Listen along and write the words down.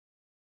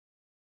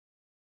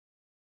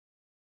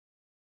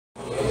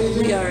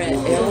We are at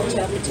El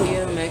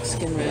Tapatio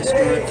Mexican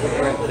restaurant for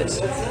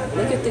breakfast.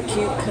 Look at the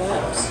cute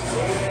cups.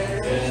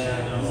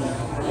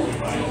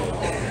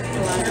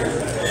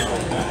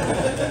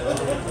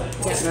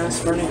 Got nice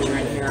furniture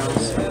in here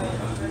also.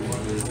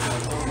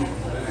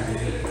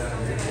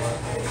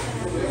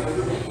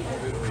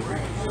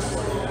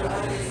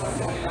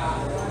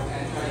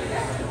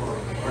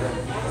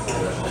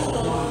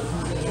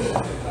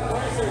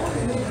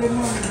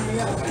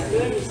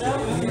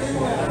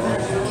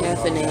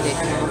 Caffeinated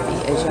coffee.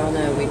 As y'all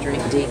know, we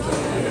drink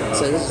decaf,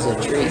 so this is a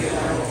treat.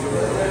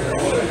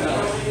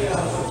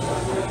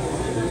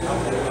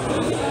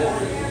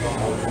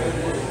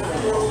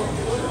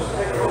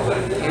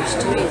 Here's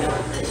to you.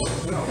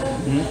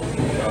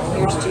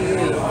 Here's to you.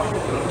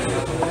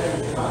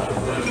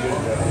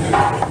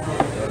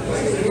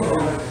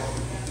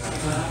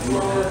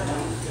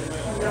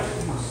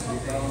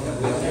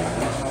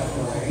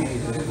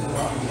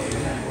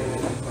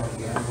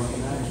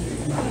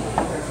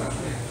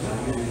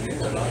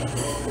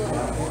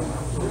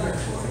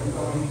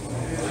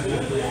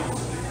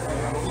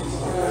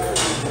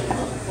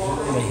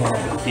 They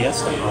have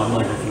Fiesta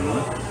omelet if you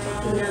want.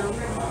 No.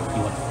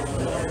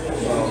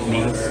 You want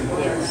meats?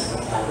 Yes.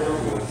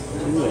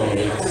 2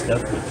 eggs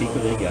stuffed with pico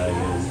de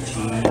gallo,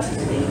 cheese,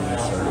 and then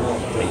served with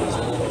potatoes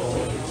and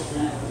tortillas.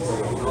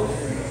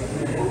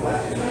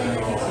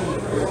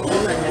 I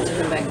might have to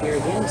come back here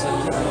again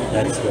sometime.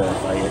 That's the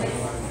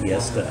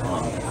Fiesta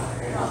omelet.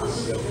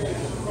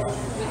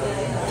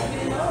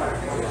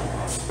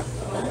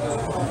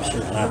 I'm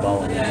sure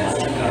eyeballing that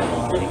much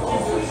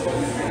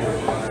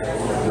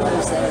What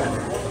is that?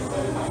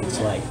 It's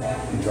like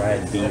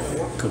dried beef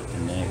cooked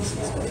in eggs.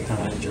 It's kind of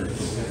like jerky.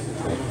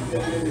 I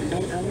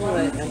know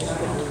it. I just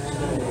couldn't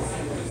remember.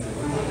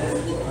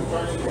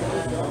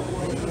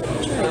 I'm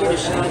trying to get a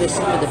shot of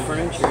some of the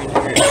furniture in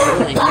here. It's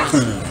really nice.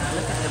 Look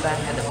at the back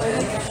of the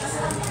bed.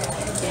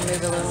 Can you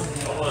move a little?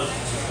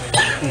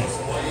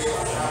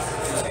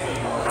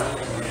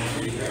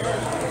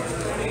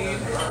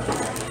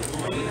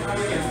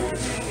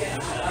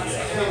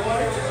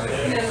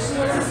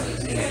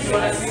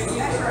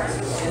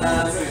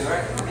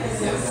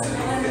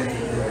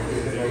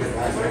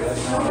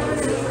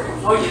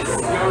 Oh yes,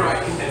 you're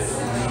right.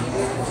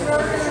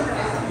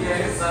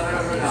 Yes,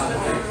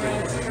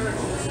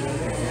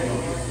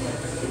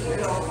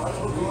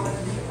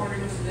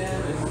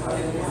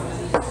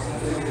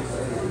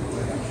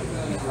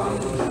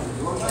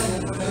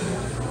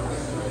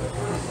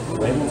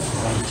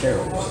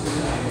 Rancheros.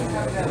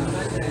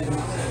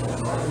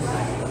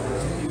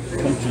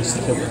 Country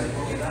skillet.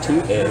 2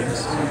 eggs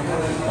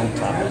on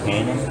top of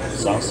ham,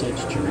 sausage,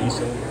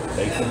 chorizo,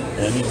 bacon,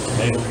 onion,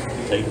 tomato,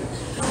 potatoes,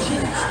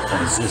 cheese on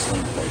a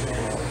sizzling plate.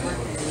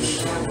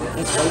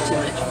 That's way too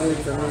much food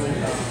for me.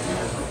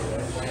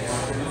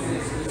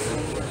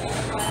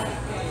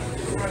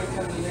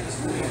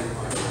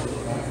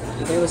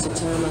 There was a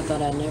time I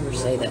thought I'd never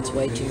say that's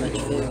way too much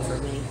food for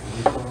me.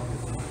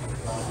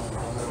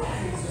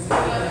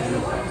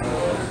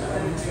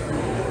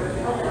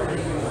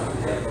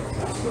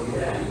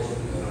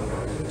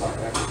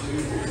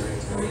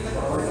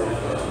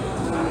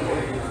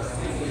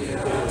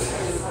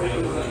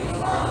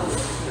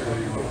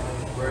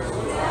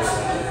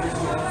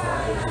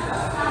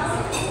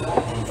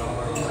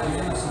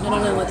 I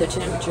don't know what the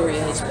temperature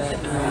is, but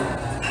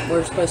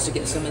we're supposed to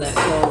get some of that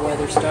cold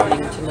weather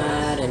starting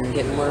tonight and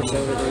getting worse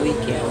over the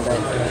weekend. But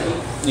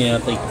yeah, I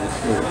think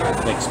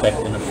we're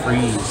expecting a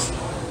freeze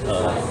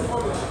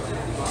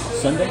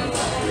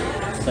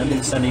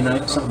Sunday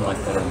night, something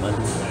like that, or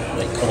Monday.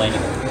 They claim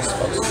it's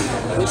supposed to.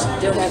 We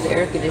still have the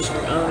air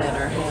conditioner on at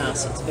our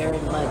house. It's very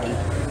muggy.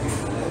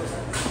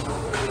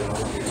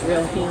 It's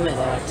real humid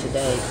out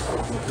today.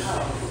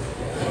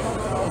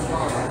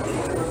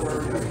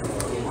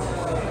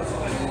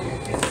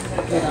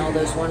 With all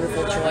those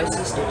wonderful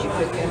choices, did you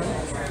pick one?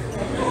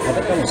 I think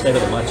I'm going to stay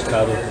with the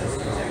machicado.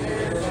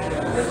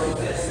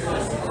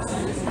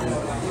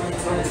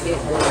 Hard to get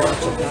good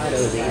machicado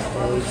these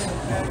days.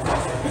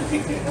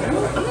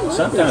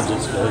 Sometimes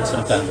it's good,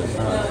 sometimes it's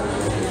not.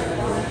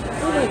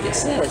 Oh, look, it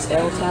says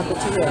El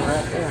Tapatio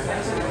right there.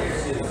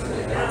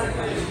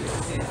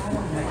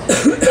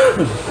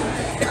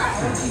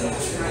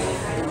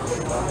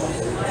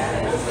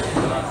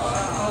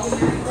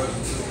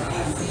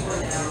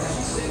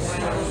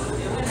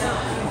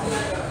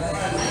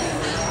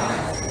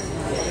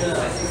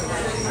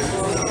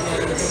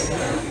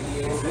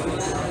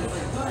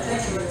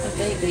 I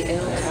think the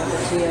El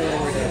Tapatio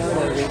and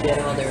Ricardo redid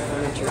all their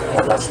furniture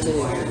like this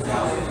too.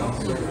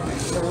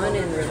 The one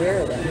in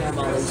Riviera that have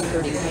all these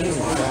pretty paintings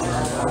on it.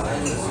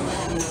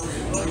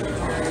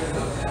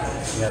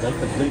 Yeah, they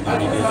completely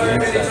redid the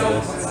inside of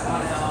this.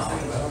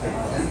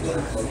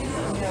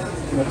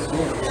 What's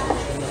this?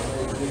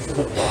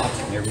 Put blocks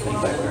and everything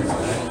back there in the back.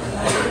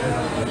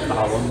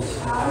 Columns.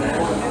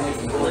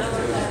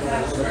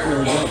 Looks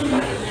really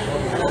good.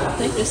 I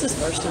think this is the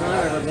first time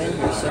I've ever been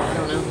here, so I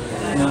don't know.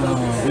 No,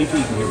 we've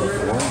eaten here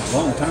before. A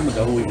long time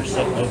ago, we were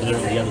sitting over there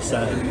on the other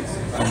side,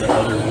 on the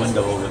other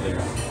window over there.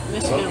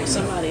 Must have been with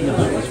somebody No,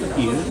 else. it was with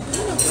you. I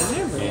don't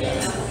remember. Yeah.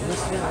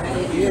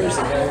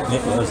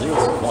 It was a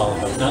while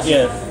ago. Not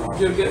yet.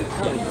 You're good?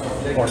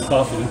 Or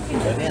coffee.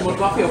 More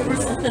coffee, of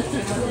course.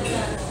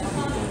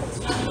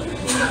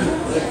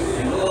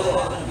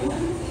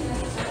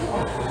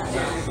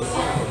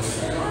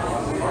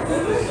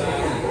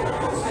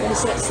 What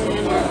is that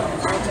saying on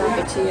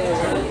Tapatio,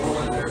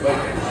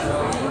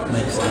 right?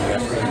 Makes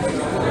sense.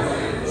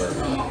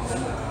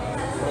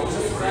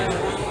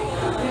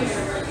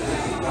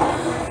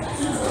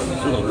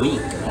 It's a little weak.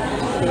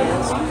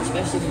 Yes,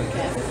 especially for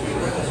caffeine.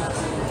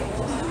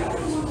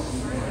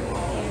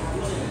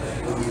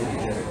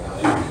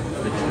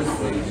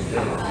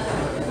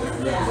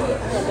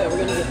 I bet we're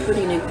going to get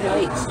pretty new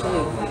plates,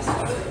 too.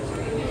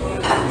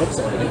 Looks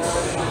like it.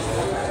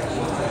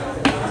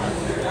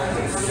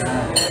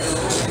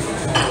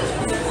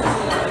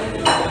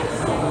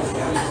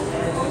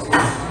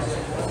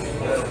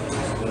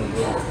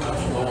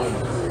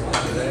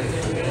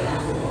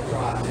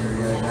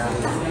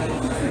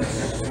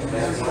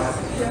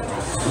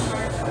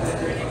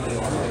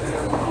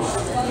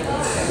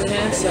 We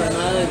have some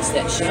mugs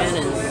that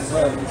Shannon,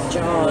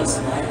 Jaws,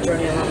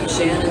 Journey Along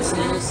Shannon's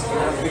knows,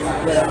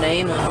 with our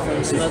name on it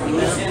from Smoky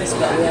Mountains,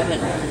 but we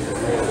haven't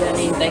done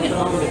anything at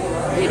home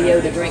to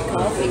video to drink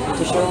coffee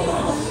to show them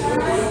off.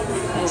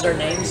 Has our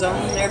names on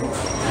and everything.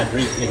 I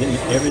drink it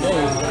every day.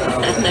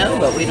 I know,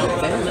 but we don't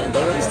film it.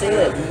 They always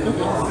did.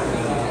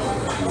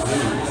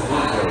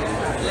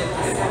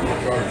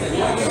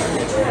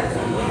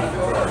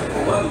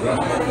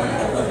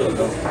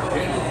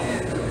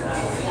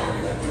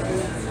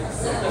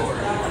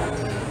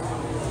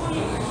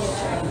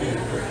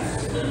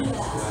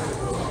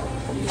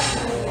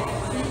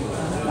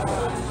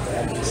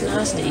 It's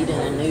nice to eat in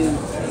a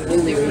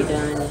newly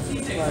redone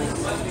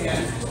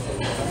place.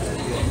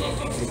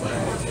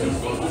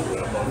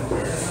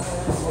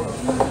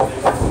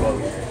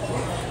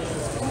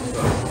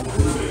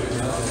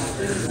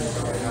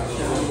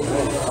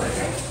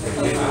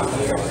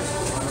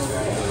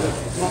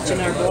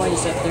 Watching our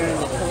boys up there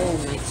in the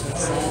cold makes me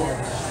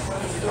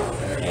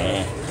sad.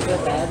 Yeah. Feel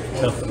bad.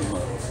 Tough them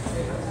up.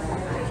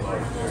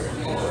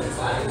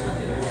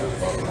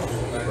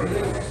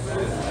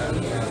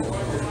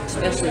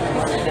 Especially the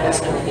one that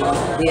has no heat.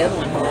 The other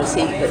one has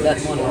heat but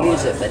doesn't want to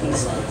use it, but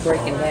he's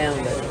breaking down.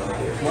 But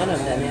one of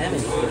them doesn't have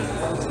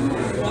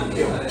any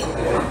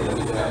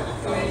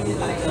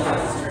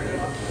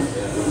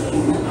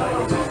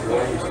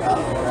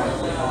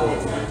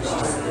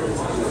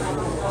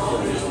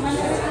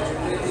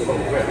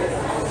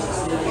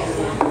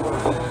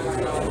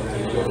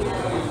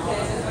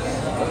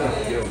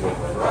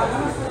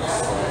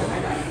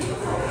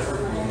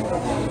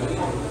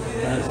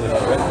That's what I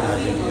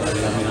recognize anybody.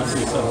 I mean, I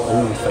see some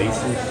old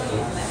faces.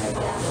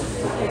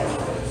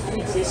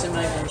 You see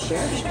somebody from the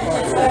sheriff's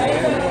department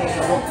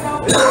there.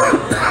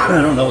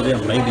 I don't know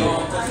them. Maybe I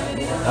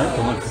think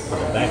the one with the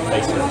back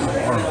face of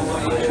Arnold.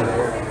 I'm not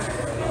sure.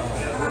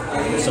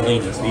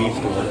 Selena's he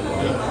used to look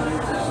like.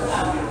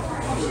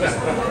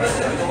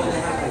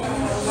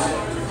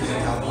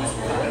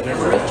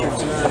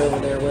 Richard's not over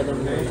there with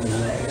them.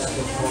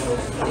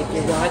 If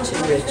you're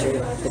watching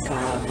Richard, the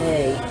cop,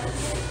 hey.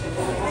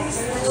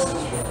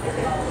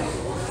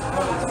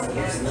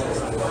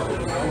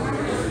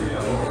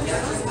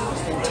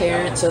 And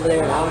Terrence over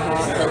there at AHA,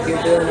 hope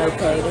you're doing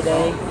okay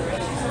today.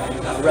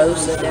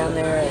 Rosa down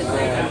there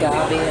at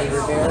Gabi and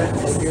Riviera,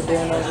 hope you're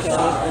doing okay.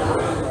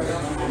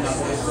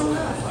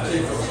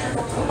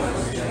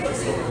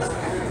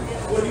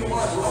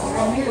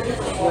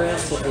 Where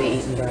else have we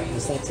eaten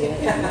breakfast? That's it?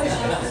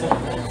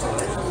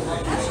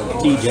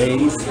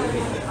 TJ's.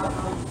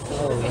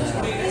 Oh,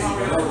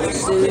 yeah.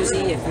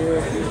 Susie, if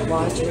you're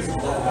watching,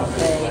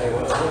 hey.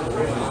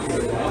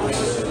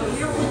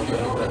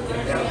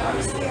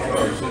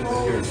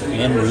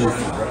 And Ruth.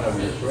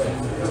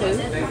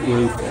 Who?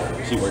 Ruth.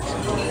 She works in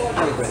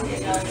Oh, Ruth.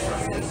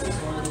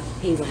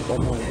 He went to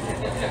one.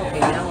 Okay,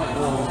 now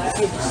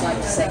you'd just like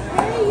to say,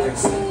 hey,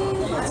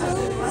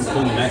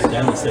 Pull your mask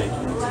down and say,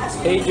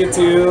 Hey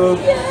YouTube,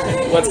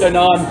 what's going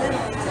on?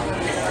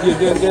 You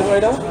doing good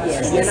right now?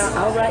 yes. Then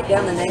I'll write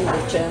down the name of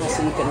the channel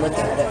so you can look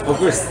at it. Of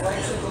course.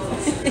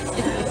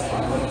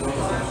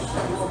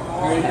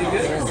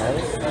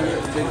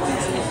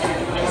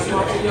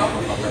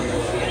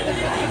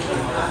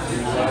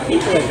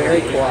 People are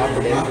very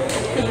cooperative.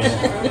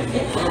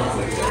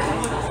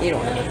 You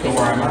don't have to.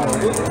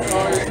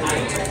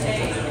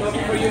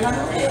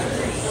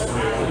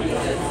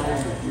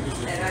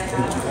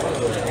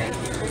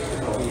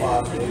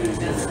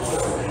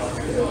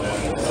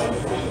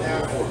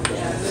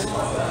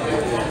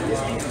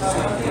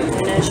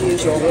 And as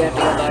usual, we have to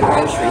go buy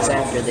groceries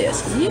after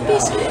this.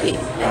 Yippee skippy.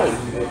 Hey.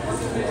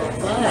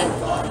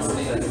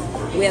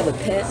 But we have a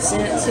pet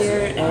sense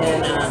here,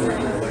 and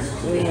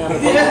we have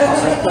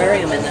an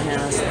aquarium in the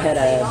house that had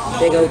a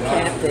big old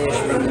catfish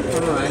from the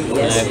pond.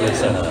 Yes.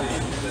 that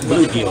was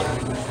bluegill.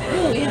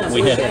 Oh, yeah.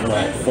 We had it for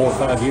like 4 or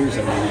 5 years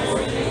in there.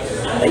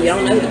 But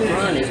y'all know the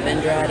pond has been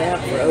dried out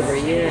for over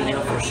a year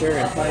now for sure,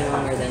 and probably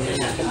longer than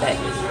that. But that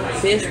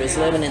fish was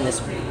living in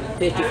this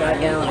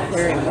 55-gallon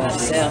aquarium by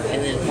itself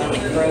and then finally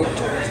croaked.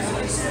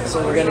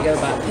 So we're going to go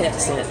buy pet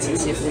sets and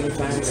see if we can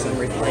find some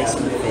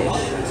replacement fish.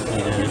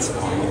 Yeah, it's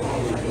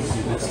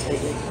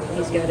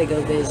He's got to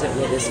go visit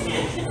with his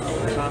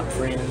cop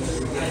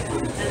friends.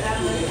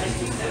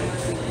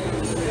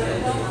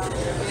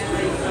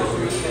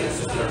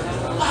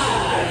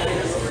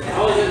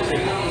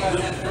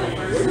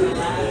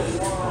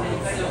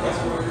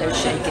 They're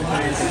shaking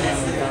hands and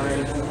having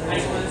fun.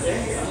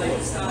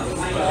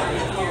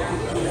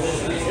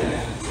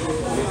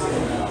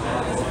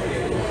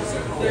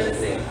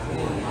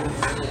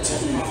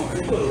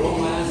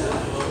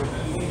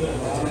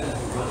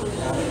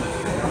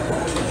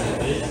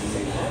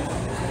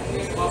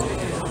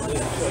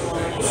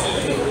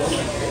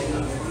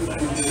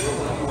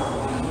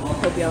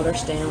 Hope y'all are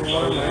staying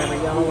warm wherever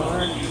y'all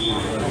are. I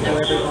know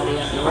everybody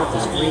up north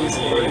is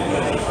freezing.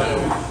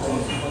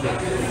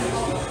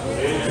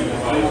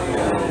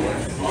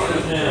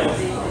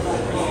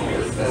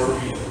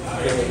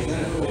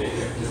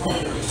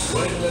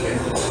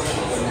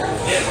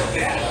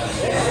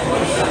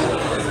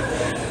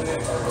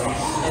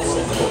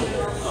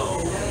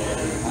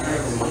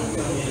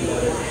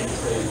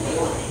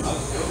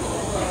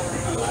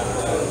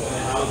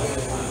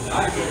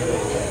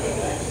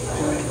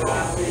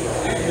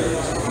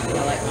 I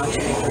like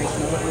watching it drink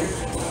more.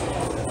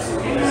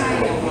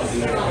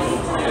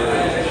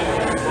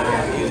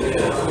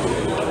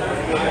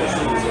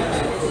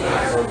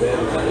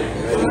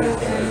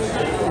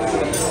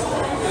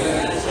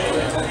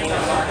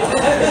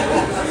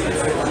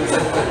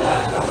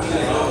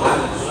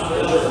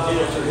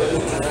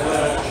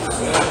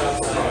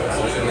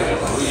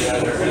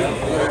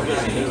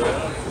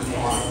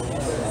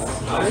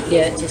 I've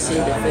yet to see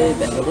the food,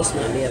 but this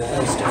might be a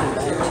place to come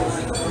back to.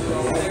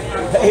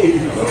 Hey,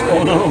 what's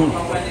going on?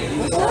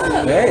 What's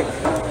up? Hey!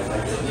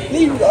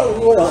 Leave it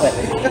all I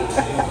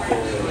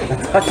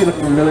thought you looked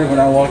familiar when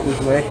I walked this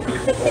way.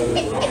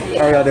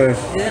 How are y'all doing?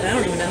 Good, I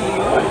don't even know who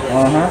you are.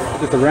 Uh-huh.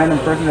 Just a random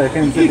person that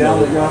came and sit down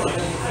with y'all.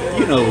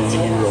 You know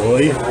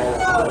Leroy.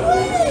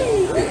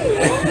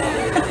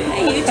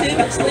 Hey, YouTube,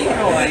 it's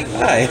Leroy.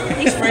 Hi.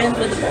 He's friends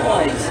with the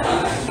boys.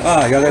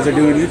 Ah, y'all guys are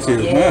doing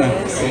YouTube,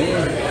 Yes,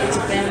 it's a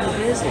family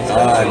business. Don't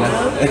you know?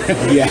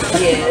 Yeah.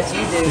 Yes,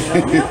 you do.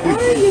 How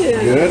are you?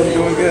 Good, I'm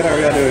doing good. How are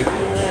y'all doing?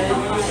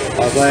 I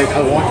was like,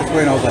 I walked this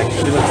way and I was like,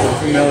 she looks so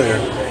familiar.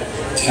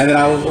 And then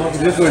I was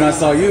walking this way and I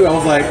saw you, I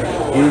was like,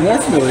 even more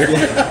familiar. Look,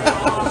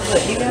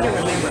 you gotta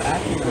remember, I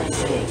cannot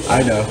sing.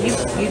 I know. You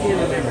do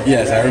remember.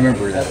 Yes, I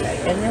remember that. Okay,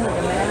 and then with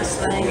the mask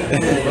thing.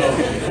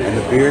 And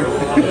the beard.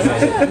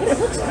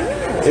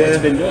 Yeah,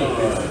 it's been good.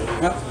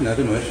 No,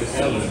 nothing much. Just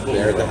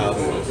there at the house,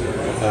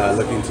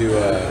 looking to.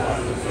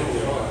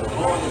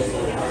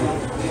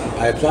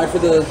 I applied for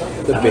the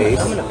base.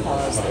 I'm gonna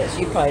pause this.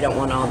 You probably don't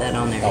want all that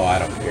on there. Oh, I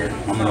don't care.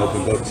 I'm an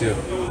open book too.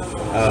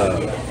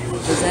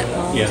 Is that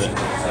paused? Yeah.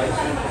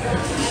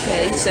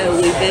 Okay, so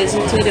we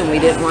visited and we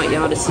didn't want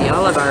y'all to see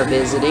all of our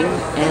visiting.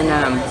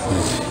 And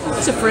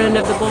it's a friend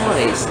of the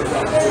boys.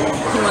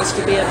 He wants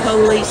to be a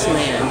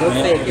policeman. Go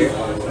figure.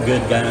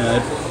 Good guy.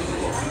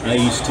 I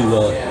used to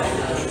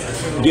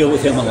deal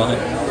with him a lot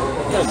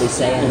Don't be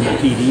saying on the that.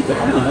 PD, but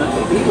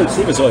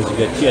he was always a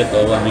good kid,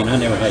 though. I mean, I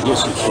never had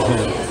issues with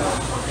him.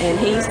 And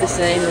he's the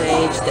same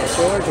age that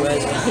George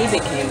was when he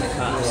became a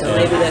cop. So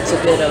maybe that's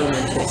a good omen to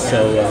him.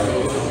 So,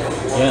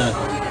 yeah.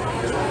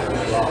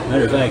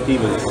 Matter of fact, he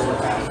was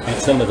at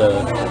some of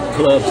the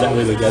clubs that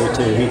we would go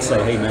to. He'd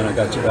say, "Hey, man, I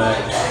got your back.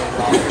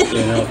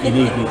 You know, if you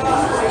need me."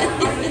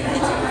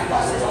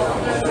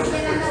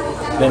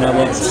 Then I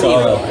went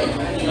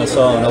and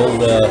saw an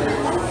old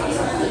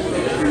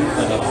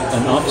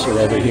an officer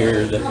over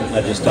here that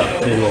I just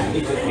talked to,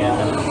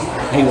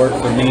 and he worked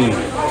for me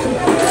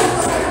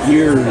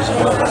years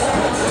ago.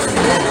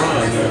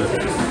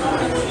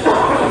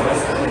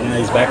 And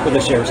he's back with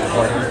the sheriff's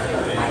department.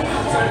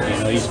 You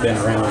know, he's been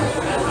around.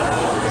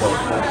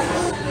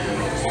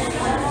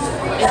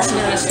 It's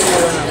nice to,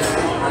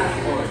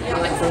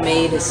 like for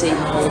me, to see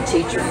my old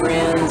teacher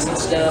friends and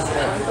stuff,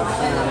 but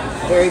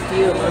very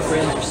few of my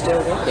friends are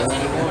still working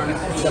anymore.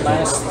 The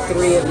last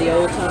 3 of the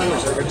old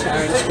timers are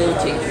retiring school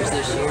teachers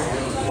this year.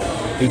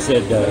 He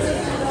said,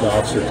 the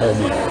officer told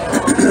me,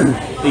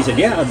 he said,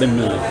 "Yeah, I've been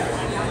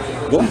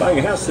going by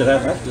your house, that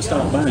I'd like to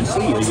stop by and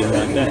see you,"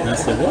 like that. And I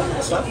said, "Well,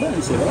 stop by." And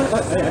he said, "Well,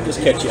 I'd just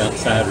catch you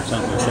outside or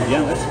something." I said,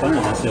 "Yeah, that's fine."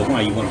 I said,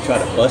 "Why, you want to try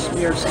to bust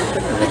me or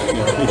something?" Or what? You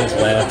know, he just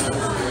laughed.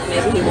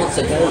 Maybe he wants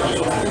a vote.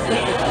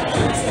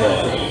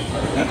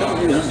 I told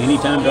you,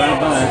 anytime drive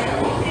by,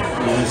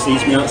 he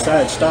sees me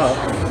outside, stop.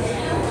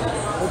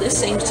 Well, this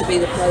seems to be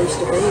the place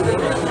to be. We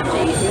might have to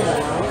eat here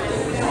more often.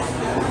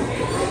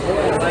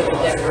 Boy, I like the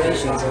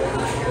decorations.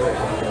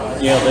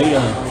 Yeah,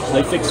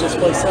 they fixed this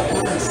place up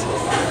nice.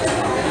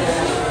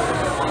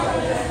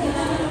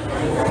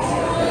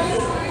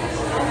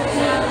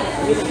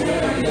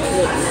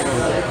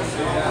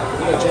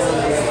 The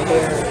gentleman over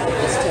here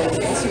is telling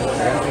me it's not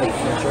really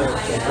from church.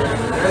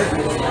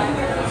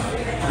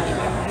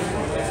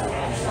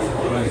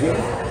 Right here?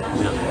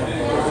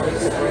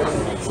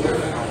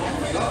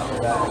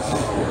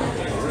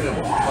 Yeah.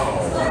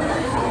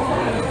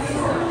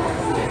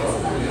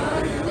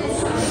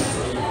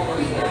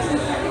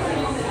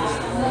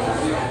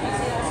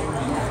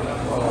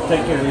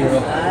 Take care, Leroy.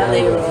 Bye,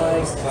 Leroy.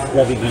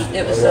 Love you, man.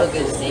 It was so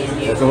good seeing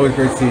you. It's always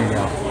great seeing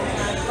y'all.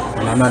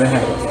 And I'm not a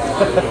habit.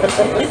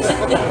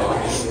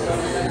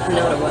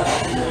 Not a what?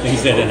 He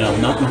said, and I'm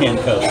not in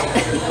handcuffs.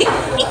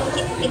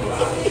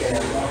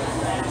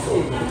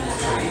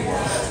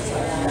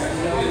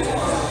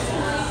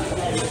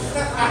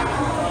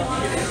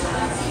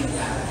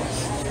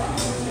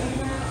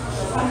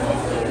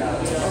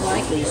 I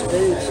like these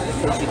boots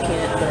because you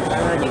can't go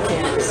behind, you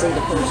can't see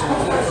the person.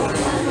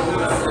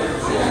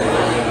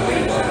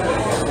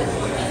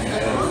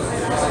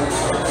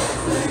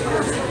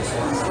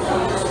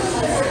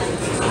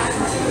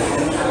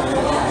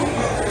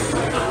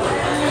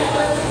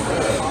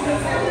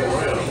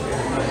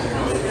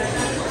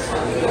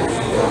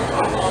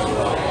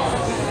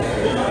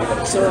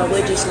 So I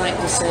would just like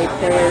to say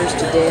prayers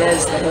to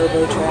Des, the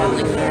hobo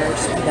traveling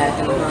nurse back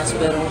in the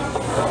hospital.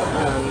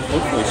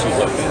 Hopefully she's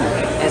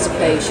okay. As a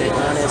patient,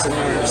 not as a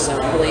nurse. So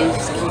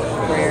please keep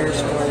prayers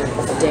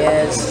for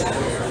Des,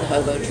 the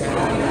hobo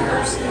traveling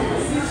nurse.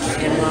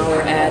 And while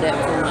we're at it,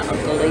 for my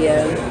Uncle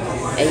Leo,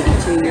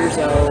 82 years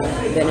old,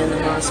 been in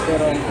the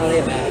hospital probably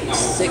about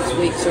 6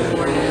 weeks or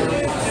more now,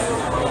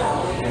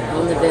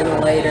 on the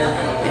ventilator,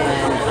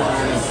 and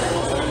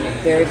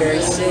very, very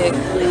sick.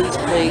 Please,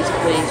 please,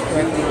 please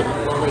pray for my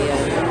Uncle Leo.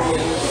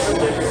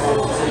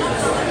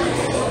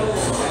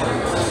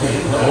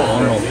 Oh,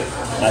 Arnold.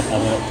 I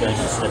went up there and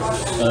said,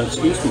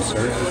 excuse me,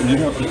 sir, can you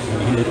help me?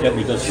 And he looked at me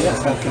and goes, yes,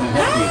 how can I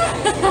help you?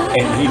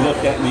 And he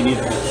looked at me and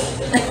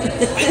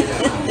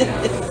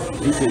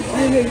he said,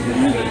 hey, good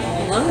evening.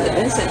 How long has it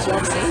been since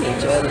y'all seen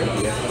each other? I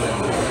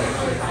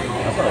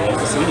probably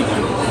haven't seen him in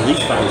at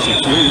least 5 or 6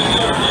 years.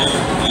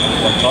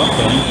 I've talked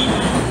to him.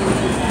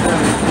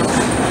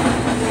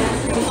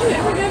 Did you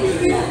ever have your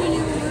beard when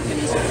you were working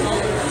as a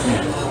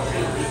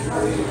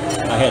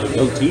I had a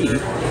goatee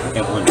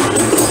at one time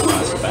on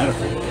my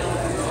sabbatical.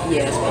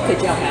 Yes, but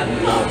could y'all have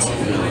beards?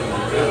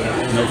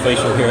 No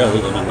facial hair other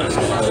than on my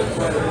mustache.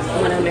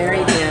 When I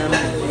married him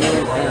in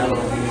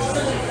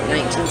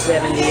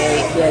 1978,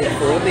 he had a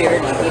full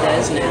beard like he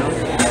does now.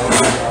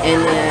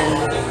 And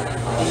then,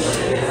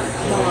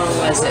 how long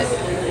was it?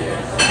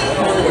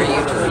 How old were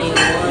you?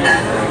 21?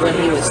 When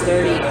he was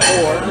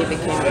 34, he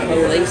became a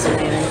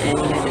policeman and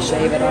he had to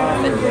shave it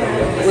off. And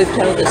we've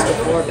told this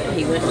before, but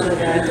he went to the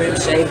bathroom,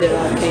 shaved it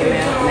off, came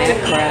out, Matt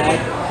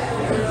cried.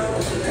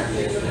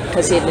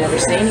 Because he had never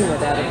seen him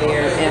without a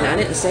beard, and I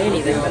didn't say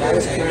anything, but I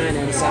was crying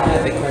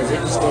inside because it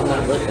just did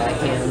not look like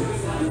him.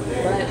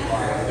 But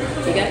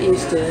he got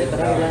used to it, but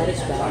I'm glad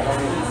it's back.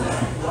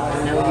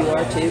 I know you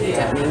are too, because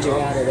that means you're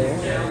out of there.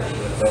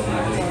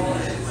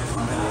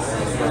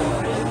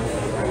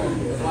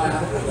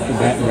 The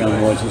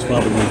background noise is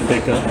probably going to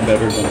pick up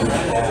better than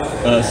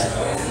us.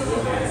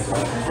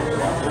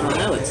 I don't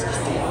know, it's just...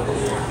 I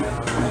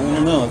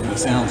don't know if the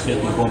sound's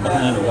hitting the one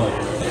behind or what.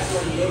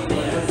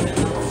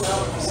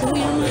 So we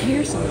don't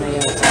hear somebody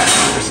else's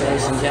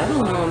conversations. I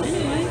don't know them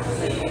anyway.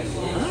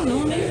 I don't know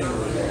them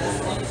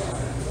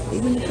either.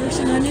 Even the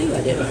person I knew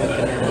I didn't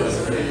recognize.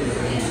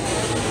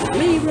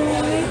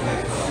 Leroy.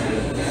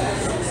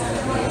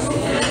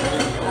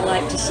 I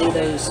like to see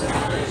those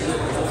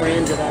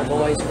friends of our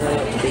boys grow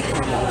up to be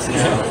cops.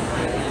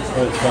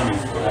 Well, it's funny.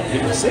 He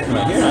was sitting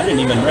right here. I didn't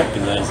even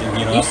recognize him.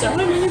 You know, You saw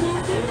him when you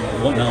walked in?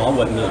 Well, no, I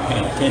wasn't really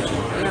paying attention.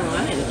 No,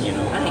 I didn't. You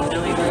know. I didn't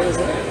know anybody was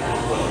there.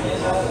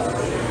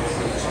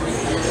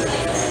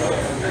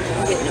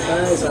 I'm getting a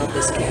buzz off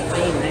this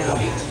caffeine now.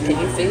 Can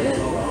you feel it?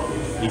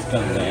 He's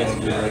coming to ask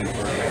me.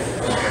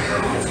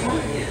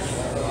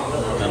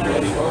 I'm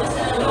ready.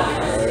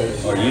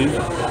 Are you?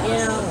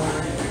 Yeah.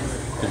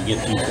 Could get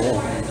too full.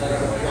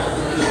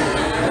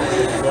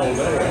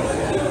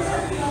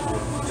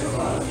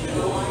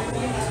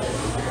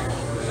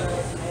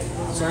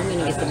 So I'm going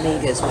to get the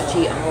migas, which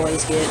he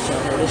always gets. Y'all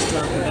heard us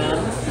talk about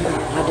them.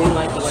 I do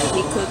like the way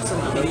he cooks them.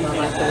 I think I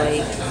like the way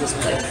this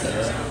place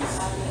cooks.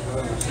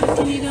 What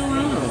can you go wrong?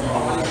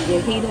 You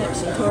heat up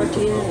some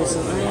tortillas with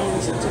some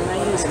onions and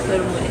tomatoes and put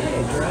them with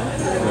eggs, right?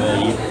 Well,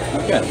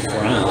 you've got to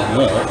fry them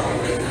up.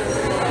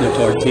 The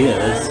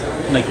tortillas,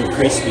 make them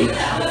crispy.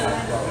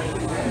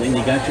 Then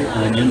you got your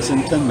onions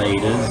and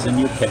tomatoes and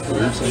your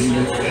peppers and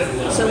your...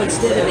 So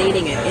instead of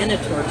eating it in a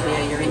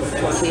tortilla, you're eating the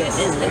tortilla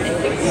in the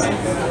eggs.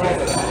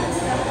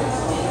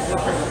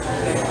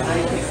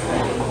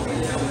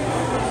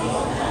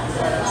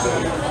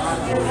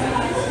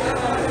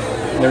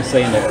 They're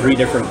saying that 3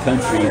 different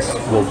countries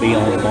will be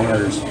on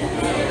Mars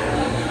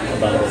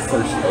by the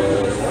 1st of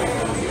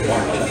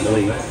March, I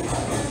believe.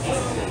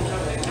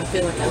 I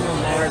feel like I'm on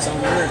Mars on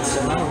Earth, so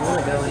I don't want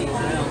to go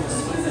anywhere else.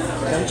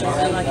 Don't you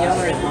feel like y'all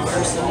are at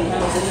Mars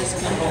sometimes in this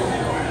country?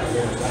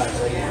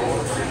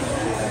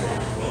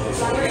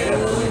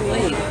 Oh,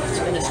 wait, it's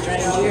been a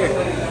strange year.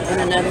 In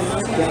another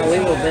month, y'all, we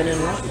will have been in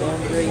lockdown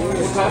for a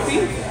year.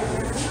 Coffee?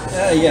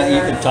 Yeah,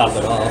 you can top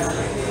it off.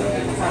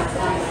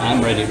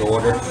 I'm ready to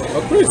order.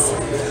 Oh, please.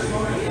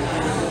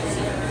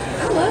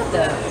 I love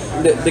the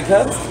The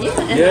cups? Yeah,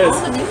 and Yes.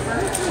 all the new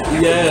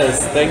furniture.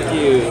 Yes, thank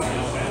you.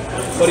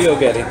 What are you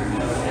getting?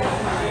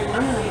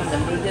 The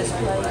new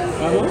display.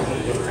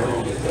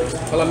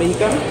 A la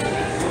mexicana?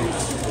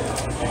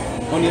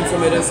 Onion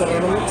tomatoes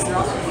serrano mix?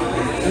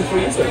 And for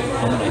you, sir?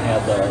 I'm going to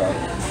have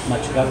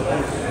machacado.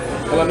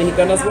 A la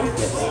mexicana as well?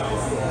 Yes.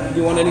 Do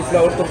you want any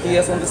flour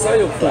tortillas on the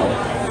side or flour?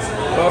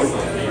 Flour?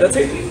 That's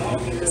it?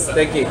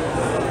 Thank you.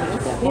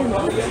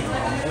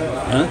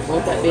 Huh?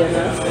 Won't that be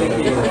enough? What do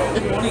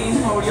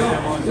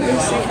you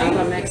say? A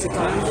la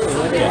Mexicana?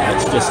 Yeah,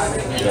 it's just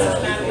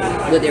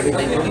With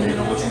everything on it.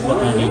 the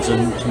onions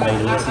and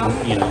tomatoes and,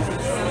 you know,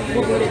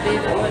 What would it be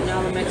if it wasn't a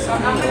la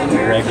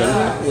Mexicana?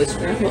 regular, With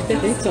scrambled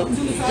eggs on it.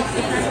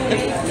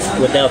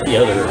 without the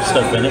other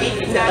stuff in it.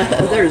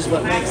 There's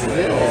what makes it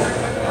good.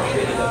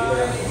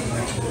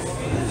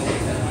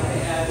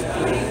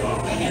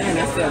 Man, I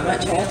feel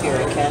much happier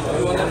at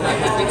caffeine. I might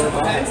have to go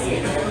back.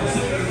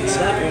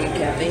 Stop drinking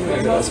caffeine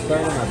because it was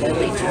burning my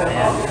belly too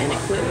bad, and it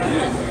quit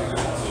running.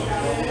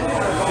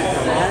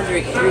 I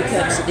drink 3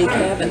 cups of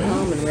decaf at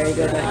home and ready to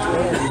go back to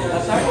bed.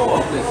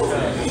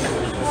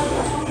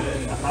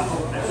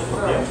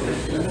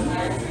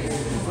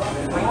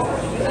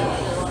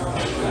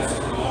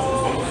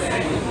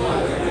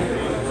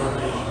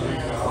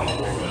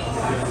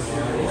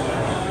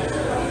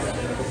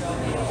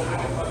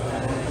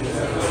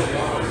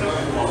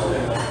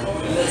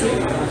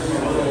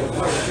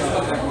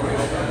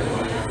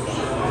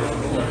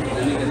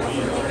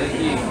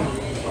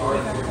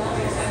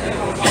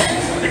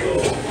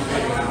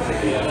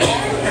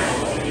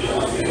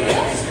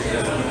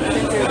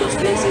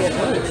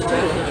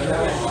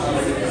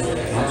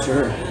 I'm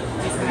sure.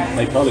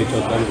 They probably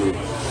took over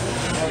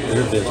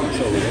their business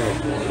over there.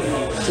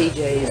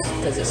 TJ's,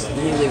 because it's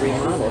newly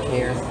remodeled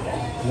here.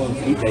 Well,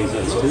 TJ's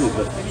is too,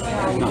 but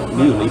not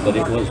newly, but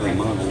it was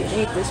remodeled. I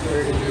hate this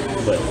burger.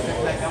 But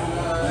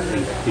I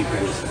think people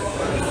just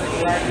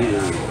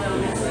either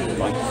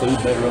like food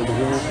better over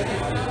here.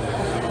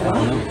 I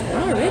don't know. I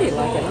already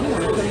like it. I want to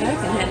come back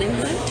and have him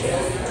like it.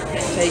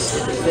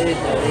 Tasted the food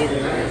though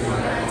either.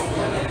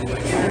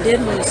 I did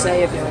want to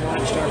say if y'all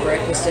watched our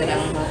breakfast at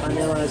IHOP, I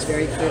know I was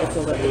very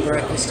critical of the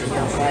breakfast and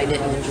y'all probably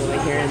didn't enjoy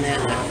hearing that,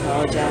 and I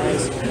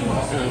apologize.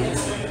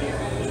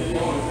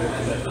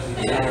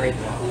 Sorry.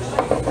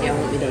 Y'all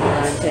want me to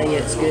lie and tell you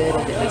it's good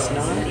if it's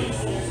not?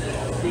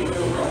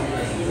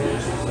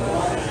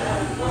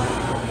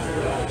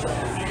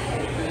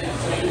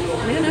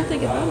 Man, I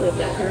think if I lived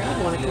up here,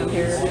 I'd want to come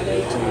here every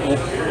day too.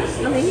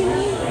 I mean, you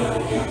know,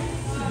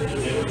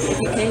 if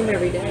you came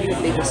every day,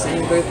 it'd be the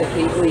same group of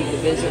people you could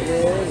visit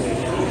with.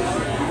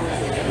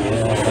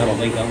 Yeah, I don't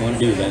think I want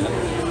to do that.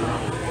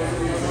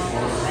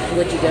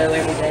 Would you go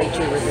every day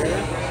to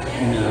Riviera?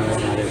 No,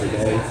 not every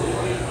day.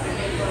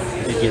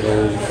 They get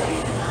old.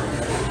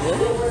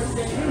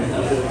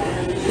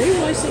 They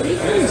always say he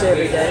comes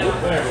every day.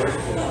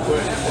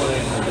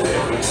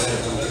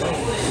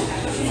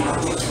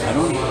 I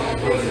don't know.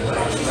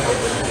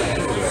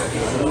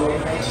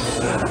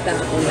 I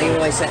thought when we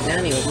always sat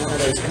down, he was one of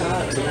those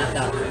cops, and I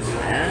thought, I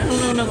don't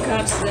know no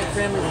cops that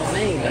friendly with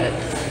me, but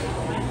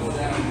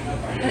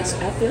I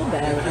feel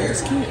bad. I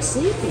just can't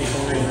see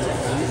people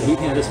anymore. He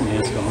had his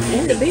mask on.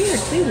 And the beard,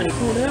 too, when he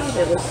pulled it off,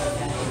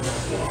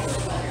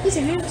 he's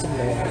a handsome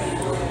boy.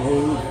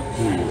 Oh,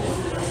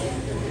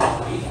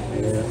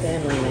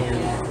 Family man.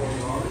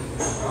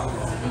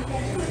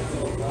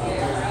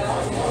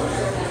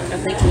 I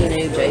think he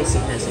knew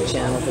Jason has a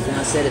channel, because when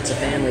I said it's a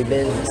family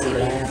business, he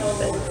laughed,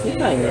 but he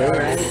probably knew,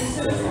 right?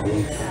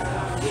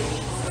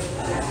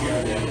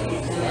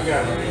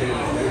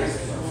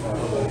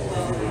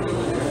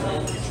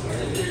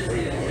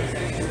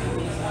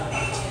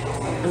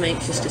 I'm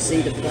anxious to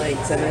see the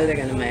plates. I know they're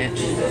going to match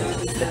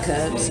the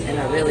cups, and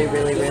I really,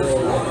 really,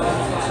 really like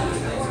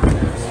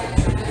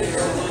them.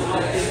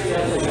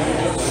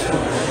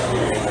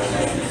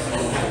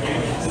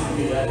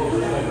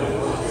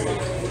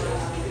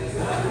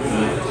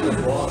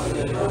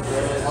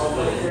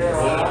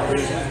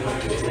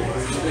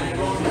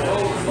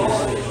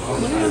 I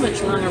wonder how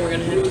much longer we're going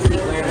to have to keep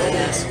wearing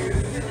masks.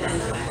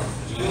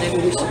 Maybe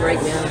we should break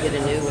down and get a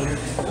new one.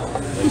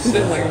 We've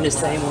been wearing the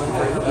same one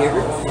for a year.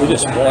 we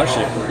just wash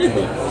it.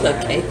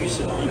 Okay, you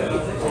should.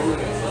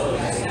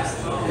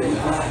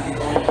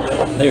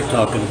 They're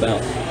talking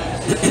about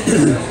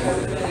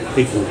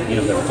people, you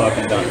know, they were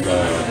talking about the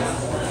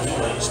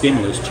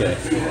stimulus check.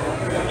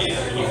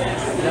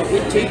 Don't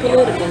get too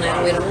political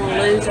now. We don't want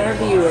to lose our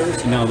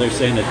viewers. No, they're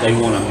saying that they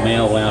want to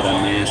mail out a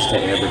mask to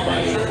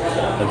everybody,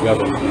 a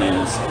government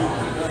mask.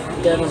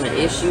 Government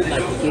issued,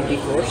 like you'd be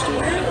forced to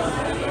wear it.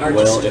 Or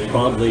Well, just, it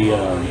probably you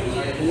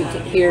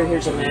can,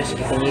 here's a mask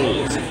you can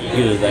use.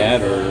 either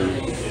that or,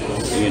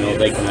 you know,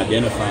 they can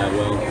identify,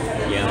 well,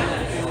 yeah.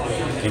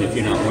 And if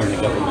you're not wearing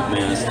a government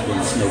mask, then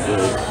it's no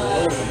good.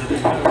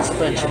 It's a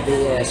bunch of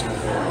BS.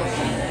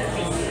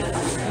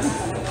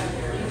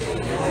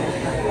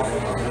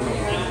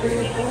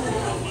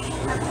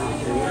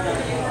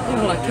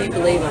 Oh, I can't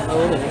believe I'm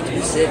old enough to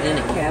be sitting in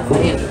a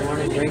cafe in the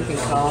morning drinking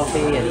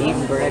coffee and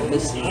eating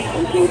breakfast.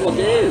 What do people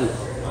do?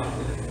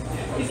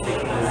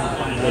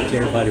 Let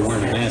everybody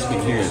wearing a mask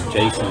in here.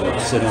 Jason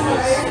would sit on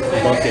his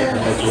bucket and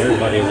let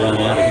everybody run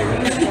out of here.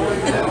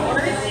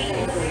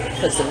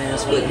 Because the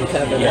mask wouldn't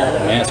cover Yeah, the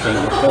that. mask ain't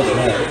gonna cover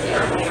that.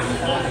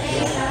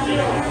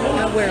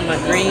 I wear my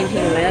green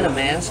Humana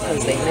mask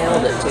because they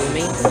mailed it to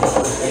me.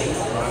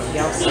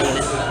 Y'all seen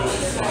it.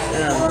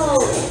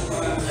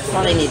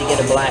 Probably need to get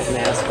a black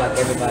mask like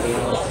everybody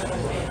else.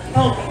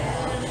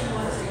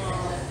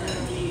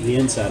 The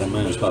inside of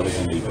mine is probably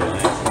going to be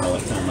black by the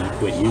time I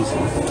quit using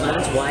it.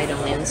 Mine's white on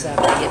the inside,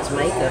 but it gets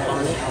makeup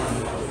on it.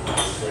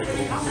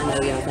 I know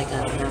y'all think I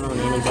don't have on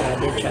any, but I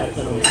did try to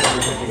put on some.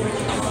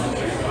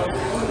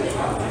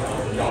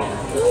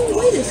 Ooh,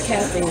 wait, this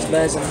caffeine's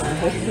buzzing my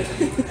head.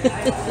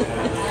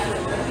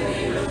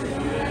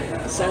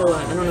 So, I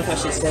don't know if I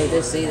should say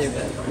this either,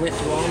 but I went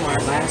to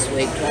Walmart last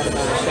week, tried to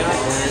buy a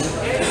shotgun.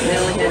 They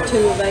only had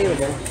 2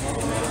 available,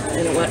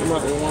 and it wasn't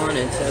what we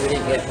wanted, so we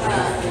didn't get one.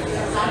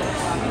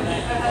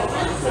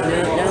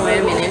 No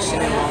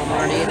ammunition in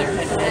Walmart either.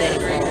 Hadn't had any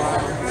for a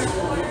while.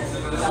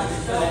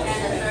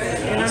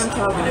 And I'm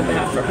talking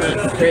about for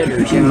hunting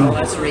critters, y'all.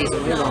 That's the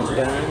reason we want guns,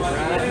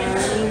 right,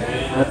 honey?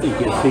 I think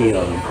it'll be,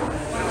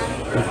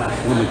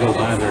 when we go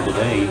by there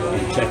today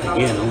and check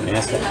again, I'm going to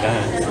ask that guy.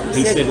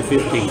 He said the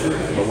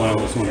 15th, but what I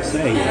was going to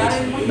say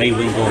is maybe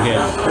we can go ahead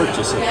and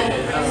purchase it.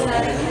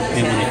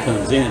 And when it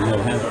comes in,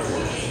 he'll have it for us.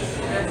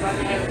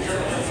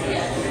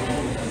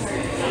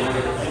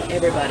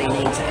 Everybody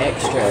needs an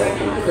extra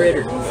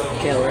critter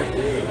killer.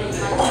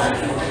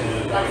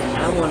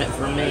 I want it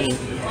for me.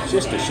 It's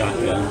just a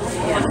shotgun.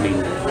 Yeah. I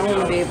mean, I want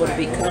to be able to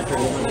be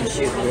comfortable when I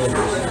shoot critters.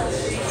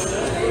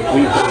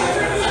 we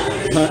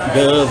hunt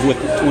dove with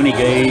the 20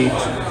 gauge,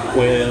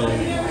 quail.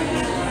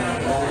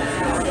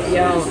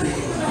 Y'all, I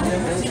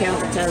don't count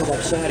the times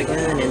I've shot a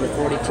gun in the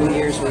 42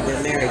 years we've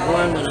been married.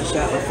 One, when I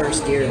shot my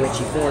first deer, which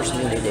he forced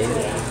me to do.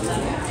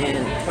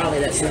 And probably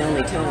that's the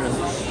only time.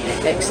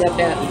 Except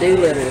out in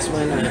Doolittle's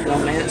when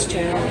on Matt's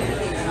channel,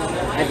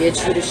 I did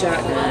shoot a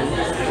shotgun.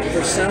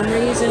 For some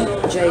reason,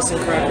 Jason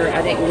Crocker,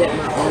 I didn't get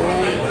my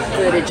own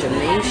footage of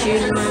me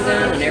shooting my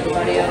gun and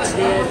everybody else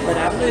did, but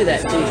I blew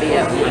that TV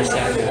up with my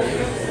shotgun.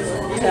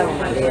 Tell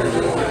him I did.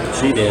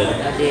 She did.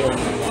 I did.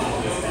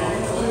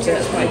 So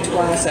that's probably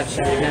twice I've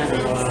shot a gun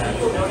in my life.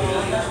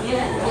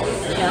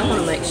 Yeah, I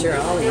want to make sure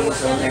all of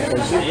you's on there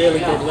because you're really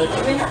good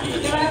looking.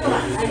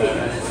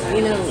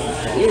 You know,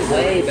 you're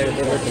way better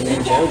good looking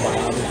than Joe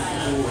Bob.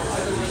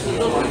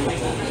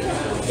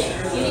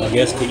 I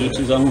guess to each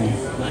his own.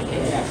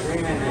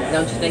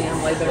 Don't you think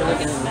I'm way better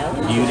looking than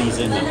Melanie? Beauty's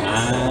in the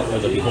eye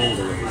of the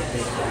beholder.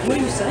 What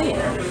are you saying? I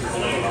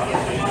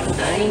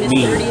ain't as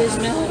Me. pretty as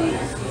Melanie?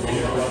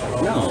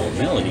 No,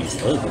 Melody's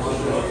ugly.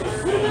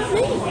 What about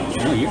me?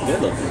 No, you're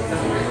good looking.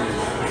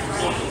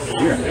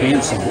 You're a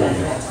handsome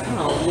woman.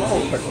 Oh,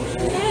 Lord.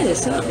 That is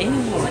something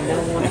any woman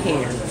don't want to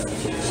hear.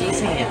 She's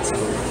handsome. I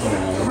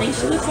think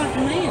she looks like a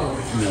man.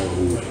 No.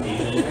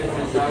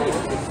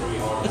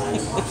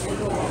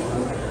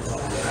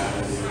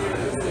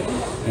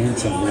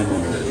 Handsome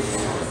women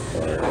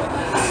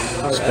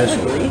are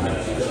special Ugly. women.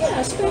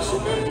 Yeah, special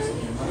ed.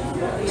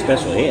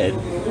 Special ed.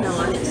 No, I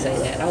didn't say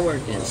that. I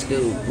worked in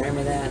school.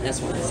 Remember that? That's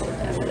when I said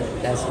that.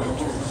 But that's not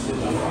true.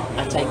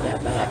 I take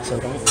that back. So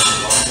don't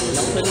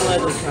put no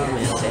ugly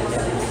comments in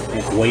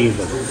there. That wave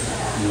of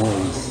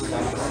noise.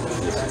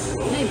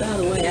 Hey, by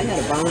the way, I got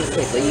a bone to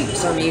pick with you.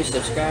 Some of you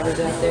subscribers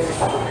out there.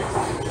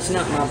 It's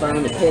not my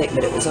bone to pick,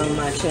 but it was on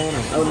my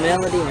channel. Oh,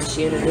 Melody, when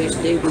she introduced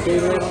Doobie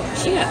Doolittle,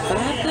 she got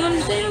 5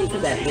 thumbs down for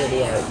that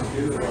video.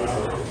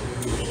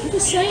 I'm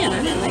just saying,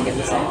 I didn't think it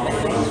was that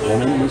bad.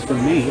 One of them was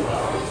from me.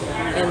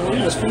 And one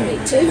was from me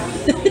too.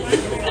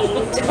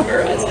 Don't tell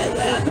her I said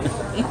that.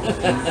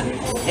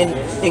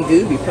 and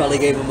Gooby probably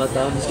gave him a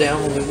thumbs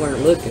down when we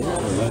weren't looking.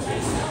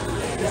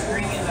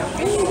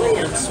 Anyway,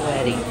 I'm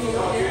sweaty.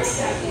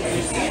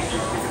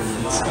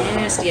 It's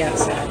nasty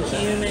outside,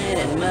 humid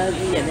and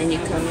muggy, and then you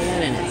come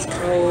in and it's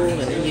cold,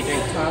 and then you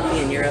drink coffee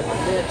and you're up a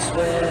lip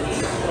sweat.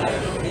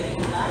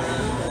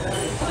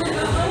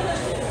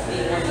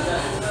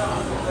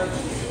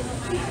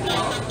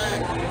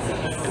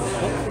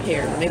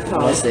 Here, let me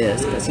pause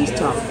this because he's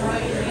talking.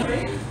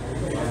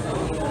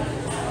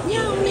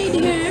 Y'all need to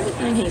hear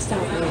everything he's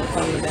talking on the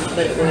phone about,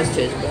 but it was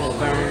to his brother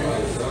Vern.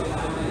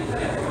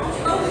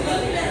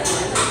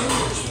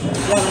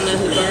 Y'all don't know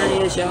who Vern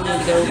is? Y'all need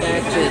to go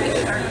back to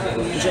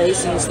the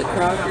Jason's, the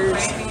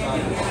Crockers,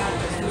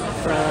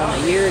 from a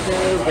year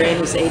ago.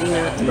 Granny's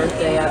 89th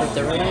birthday out at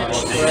the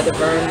ranch. Brother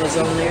Vern was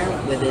on there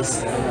with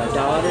his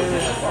daughter.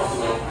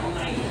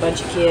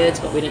 Bunch of kids,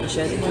 but we didn't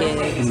show the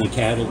kids. And the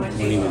cattle when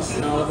he was.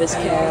 And all of his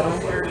cattle.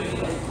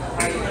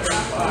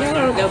 Y'all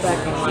ought to go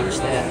back and watch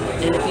that.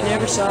 And if you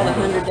never saw the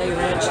 100-Day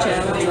Ranch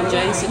Challenge with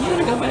Jason, you ought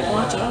to go back and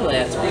watch all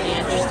that. It's pretty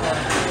interesting.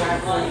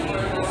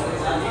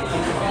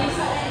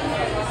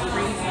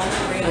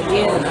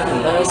 Again,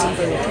 I'm buzzing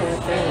from the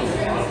caffeine.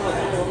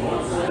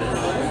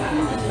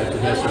 Have to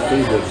have some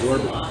food to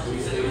absorb it.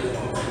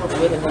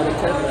 With another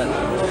cup of it.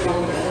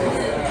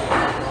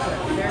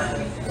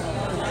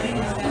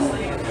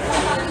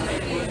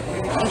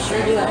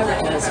 sure do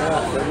advertise a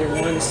lot for your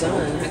one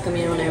son. How come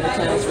you don't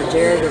advertise for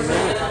Jared or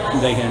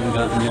Matt? They hadn't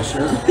gotten me a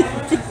shirt.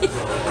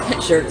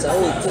 That shirt's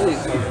old too.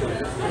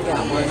 I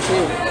got one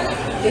too.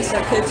 Guess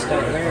I could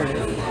start wearing it.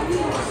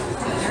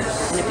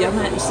 And if y'all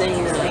hadn't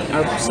seen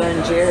our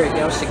son Jared,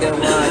 y'all should go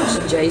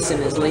watch.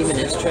 Jason is leaving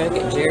his truck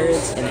at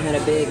Jared's, and it had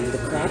a big The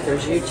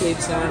Crackers YouTube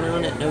sign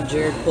on it. No,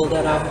 Jared pulled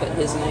that off, put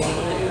his name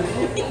on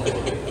it.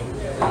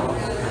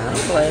 I'm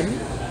glad.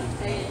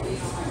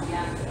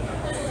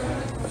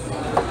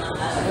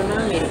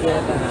 Remind me to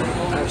give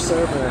our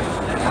server.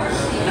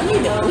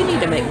 We need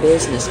to make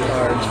business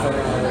cards for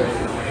our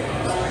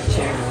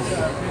channel.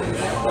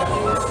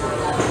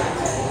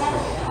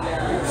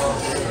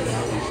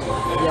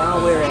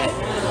 Y'all, we're at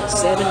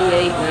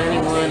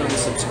 78.91 on the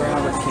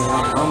subscriber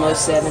count.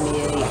 Almost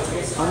 78.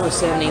 Almost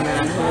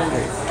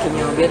 7,900. Can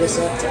y'all get us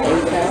up to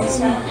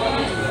 8,000?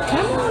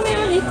 Come on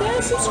now, hit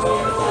that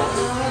subscribe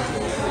button.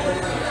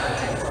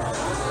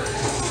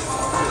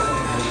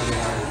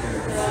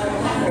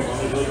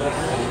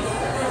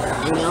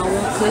 And y'all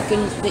want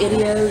cooking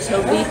videos,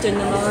 Jovita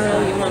tomorrow?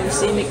 You want to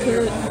see me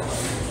cook?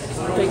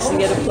 I'm fixing to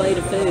get a plate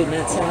of food, and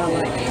that's how I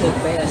like to cook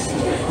best.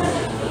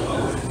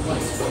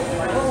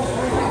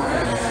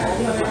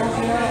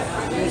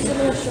 It's a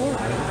little short.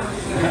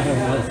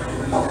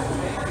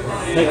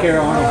 Take care,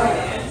 Arnold.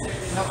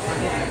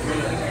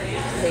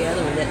 The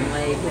other one didn't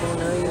wave. You don't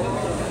know you?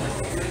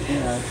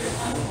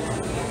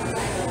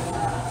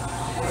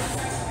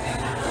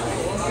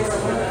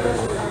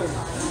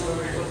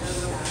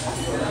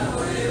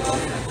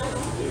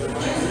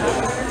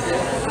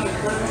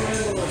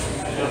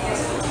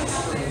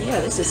 Yeah,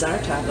 this is our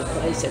type of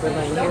place.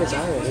 Everybody in here is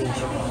our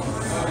age.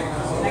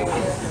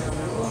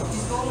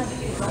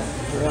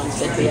 Everyone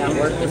said be out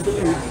working.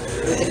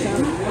 Is it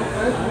coming?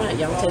 Alright,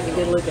 y'all take a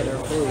good look at our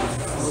food.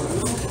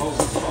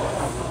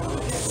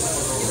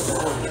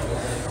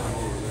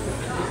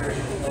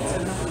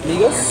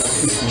 Amigos?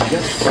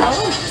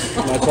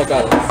 My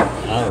chocado.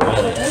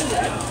 Alright.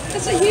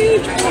 That's a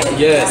huge plate.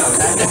 Yes.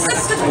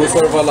 We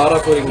serve a lot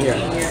of food in here. I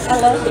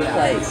love the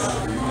place.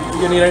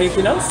 You need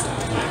anything else?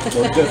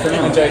 Well, good for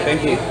now. Enjoy,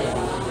 thank you.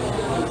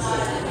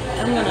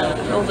 I'm gonna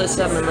hold this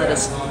up and let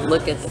us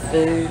look at the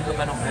food. Hope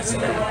I don't mess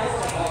it up.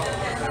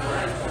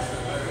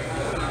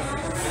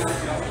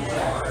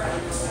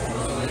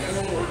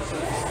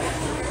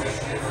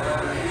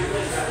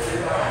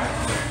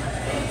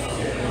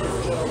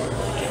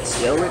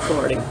 Still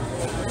recording.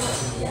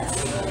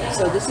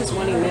 So this is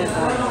what he meant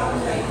by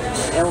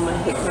El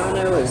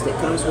Mexicano, is that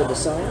comes with the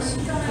sauce?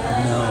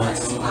 No,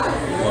 it's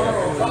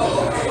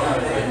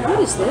What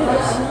is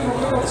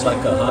this?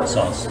 like a hot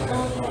sauce.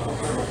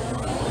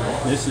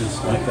 This is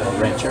like a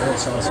ranchero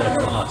sauce, like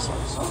a hot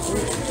sauce.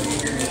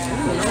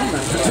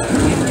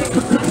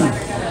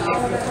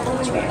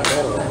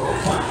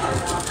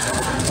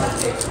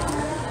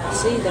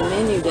 See, the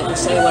menu didn't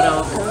say what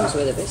all comes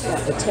with it. It's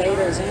got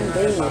potatoes and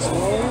beans. Lord,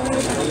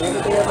 I'll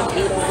never be able to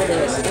eat all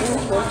this. And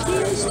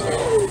tortillas too.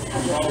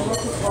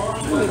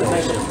 I need to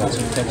make it. Got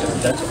some ketchup,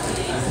 that's it.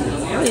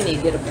 I really need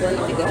to get a plate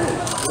to go.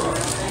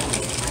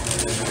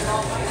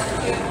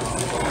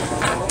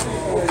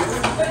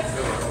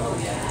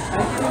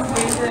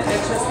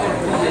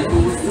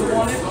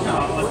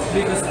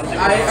 Because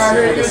I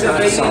heard you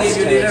debating if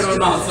you did it or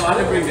not, so I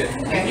didn't bring it.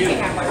 Thank you.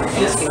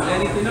 Yes,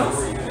 anything else?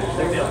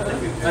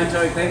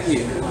 Enjoy, thank you.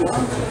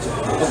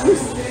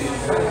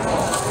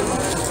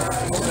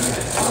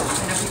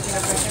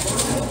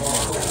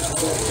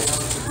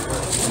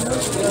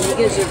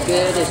 Niggas are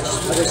good. It's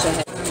just I wish I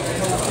had.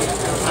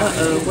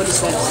 Uh-oh, what does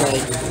that say?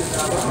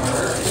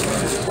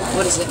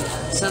 What is it?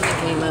 Something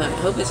came up.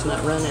 Hope it's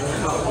not running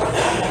out.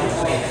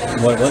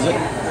 What was it?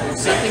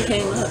 Something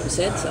came up and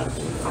said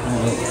something.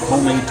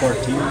 Homemade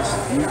tortillas.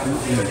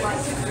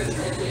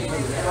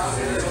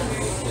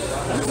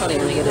 I thought he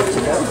wanted to get it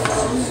to go.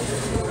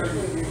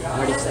 I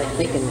already started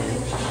thinking that.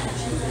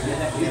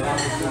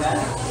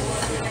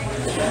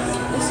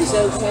 This is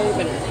okay,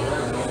 but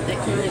it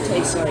kind of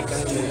tastes like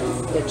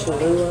the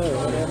Cholula or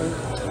whatever.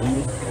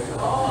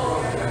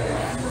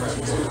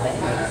 It's not bad.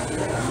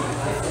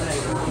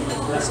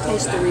 Let's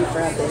taste the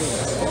refried beans.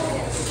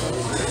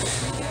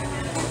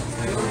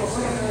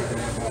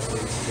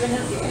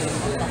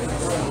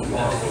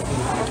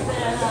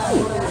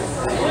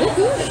 They're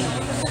good.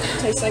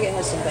 Tastes like it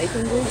has some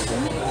bacon grease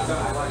in it.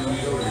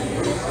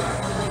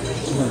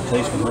 It's going to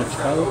taste much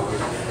better.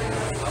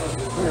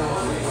 No.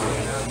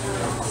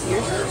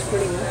 Yours is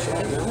pretty much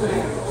like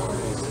mine.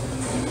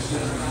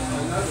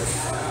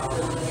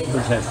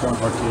 Yours has corn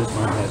tortillas,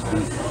 mine has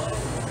beef.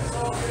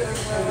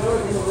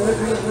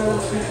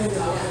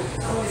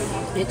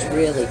 It's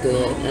really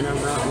good, and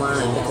I'm not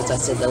lying because I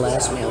said the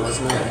last meal was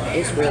not.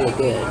 It's really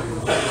good.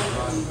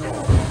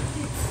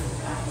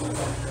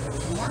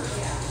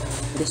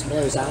 This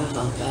blows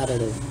IHOP out of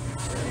the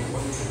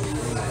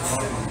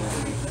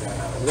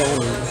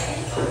running.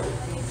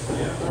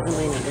 I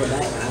may not go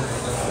back now.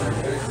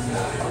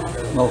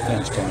 No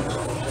offense, Terrence.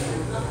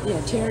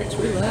 Yeah, Terrence,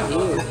 we love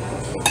you.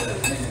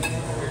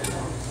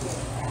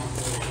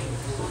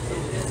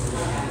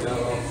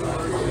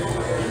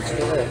 That's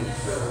good.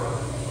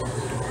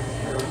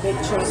 Big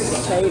chunk of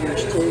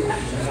potatoes too.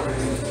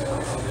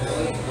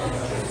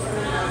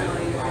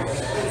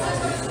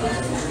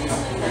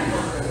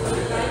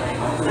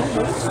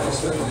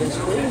 This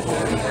food.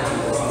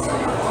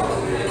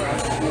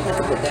 I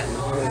can put that in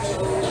the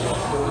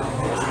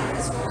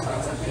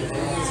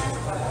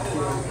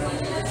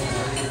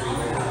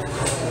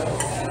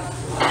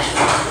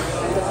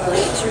The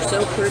plates are so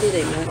pretty,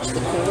 they match the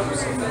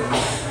cups.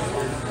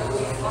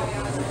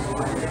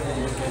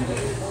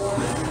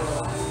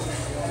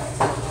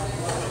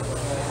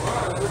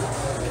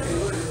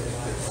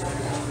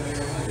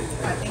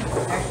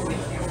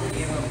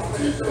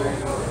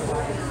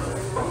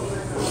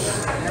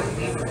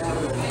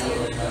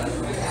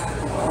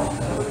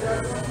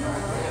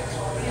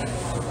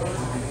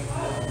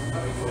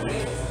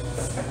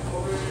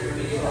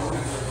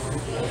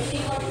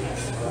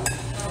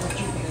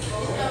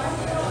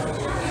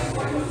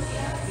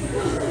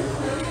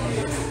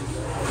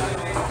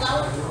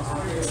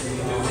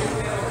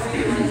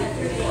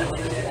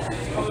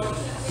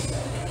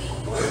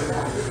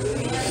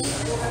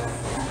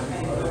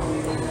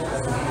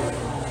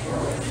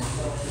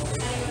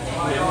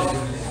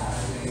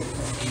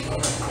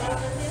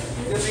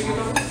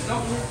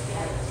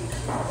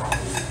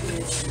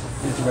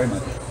 Thank you very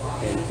much.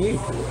 Thank you.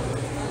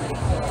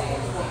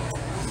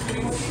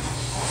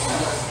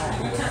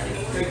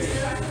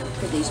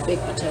 For these big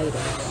potatoes.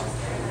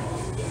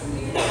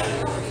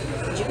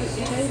 Did you get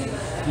potato?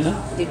 Yeah.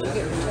 Did you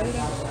get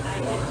potato?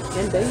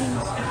 And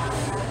beans?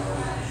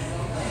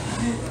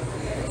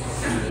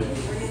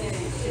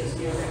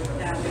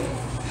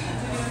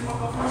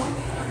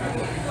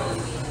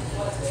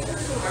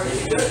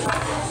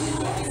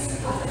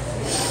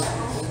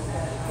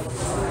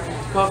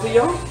 Coffee,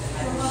 y'all?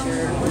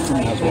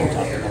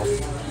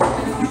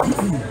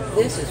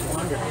 This is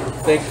wonderful.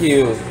 Thank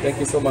you. Thank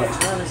you so much.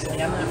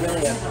 Honestly, I'm not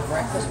really a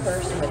breakfast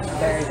person, but it's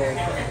very, very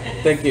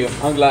good. Thank you.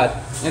 I'm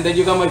glad. And then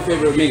you got my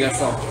favorite mega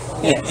so.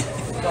 Thank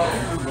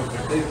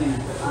you.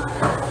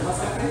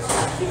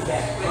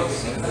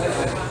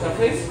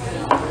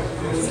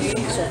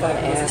 So if I'd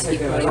asked, he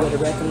probably would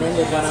have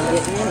recommended what I'm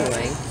getting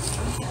anyway.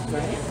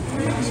 Right?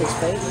 It's his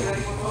favorite.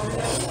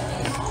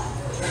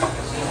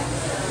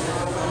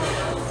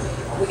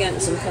 We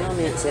got some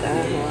comments at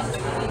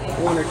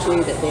IHOP, one or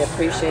two, that they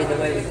appreciate the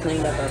way we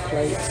cleaned up our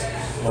plates.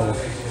 Oh,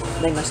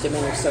 They must have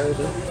been a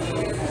server.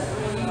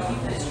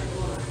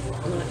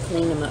 Not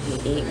clean them up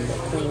and eat them, but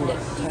cleaned it,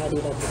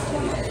 tidied up the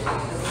table.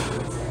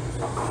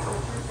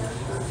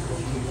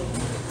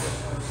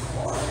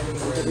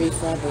 The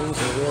refried beans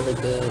are really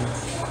good.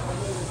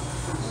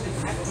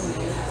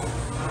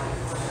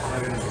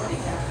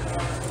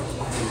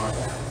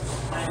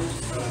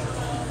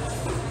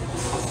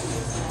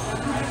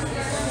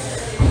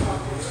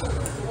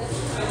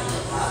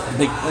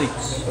 big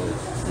plates. So,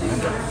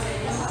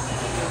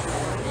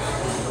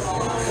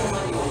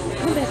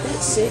 I bet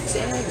that's 6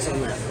 eggs on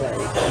that plate.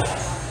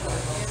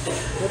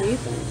 What do you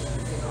think?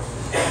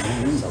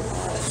 That's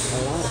a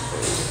lot of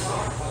food.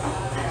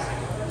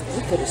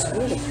 We could have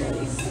split a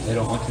plate. they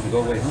don't want you to go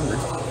away hungry.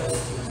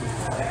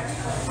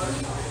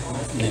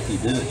 And if you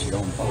do, it's your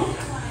own fault.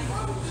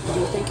 Do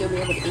you think you'll be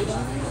able to eat all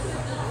that?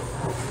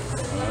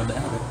 I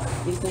doubt it.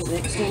 Do you think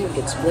next time we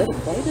could split a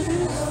plate of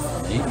this?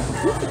 Maybe.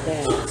 Look at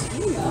that, it's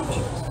huge.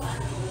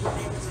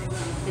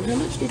 And how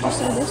much did you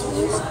say this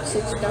was?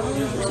 $6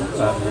 or something?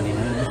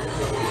 $5.99.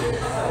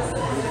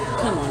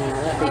 Come on now,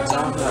 that beats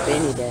AsSouthernAsPossible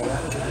any day.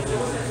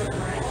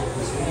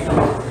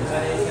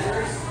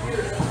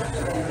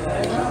 I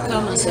don't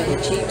call myself a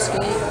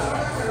cheapskate.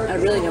 I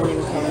really don't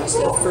even call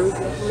myself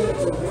frugal.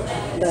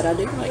 But I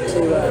do like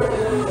to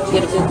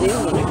get a good deal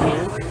when I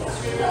can.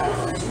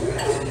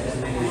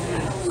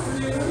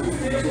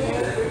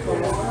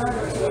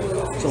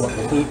 So what,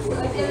 the food for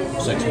 $6?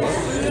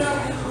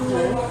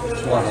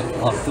 It's a lot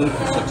of food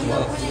for $6.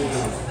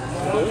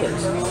 It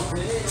is.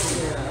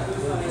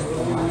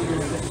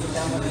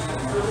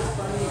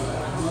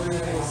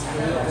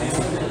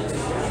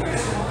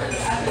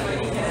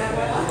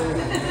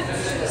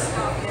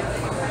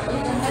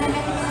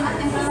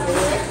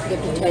 The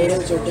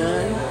potatoes are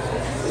done.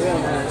 Real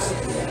nice.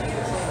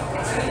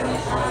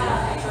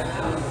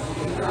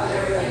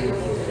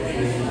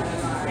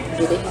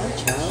 Do they have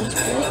child's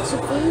plates of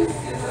food?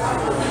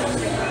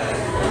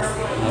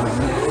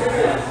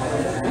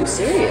 I'm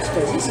serious,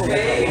 because this is like a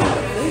lot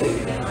of food.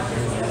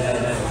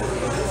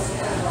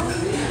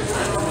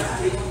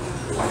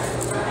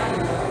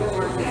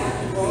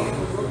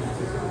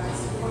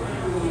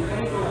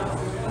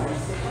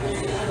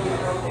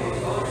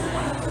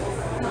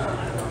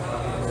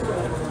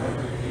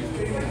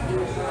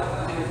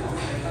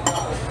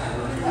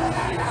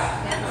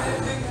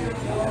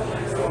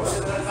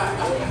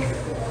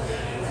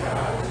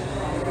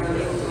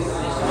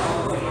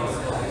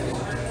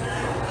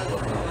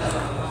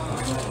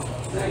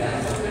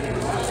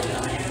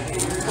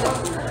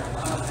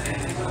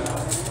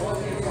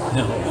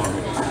 No,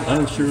 Margaret,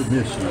 I sure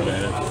miss you,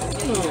 Dad.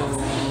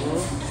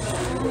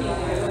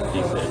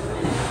 He said,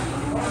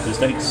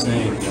 just ain't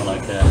sing,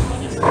 like that.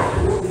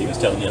 And he was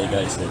telling the other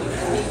guy, he said,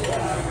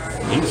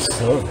 he was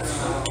tough.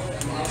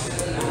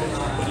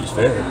 It's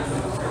very.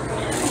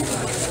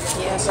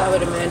 Yes, I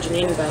would imagine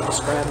anybody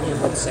describing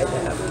him would say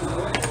that.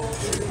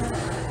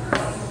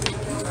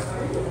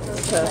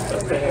 Tough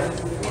affair.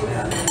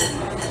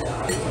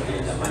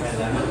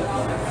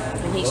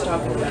 And he's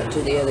talking about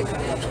to the other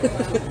guy.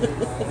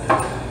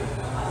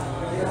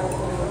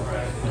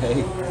 Hey,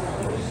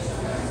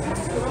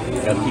 you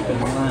gotta keep it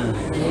in line.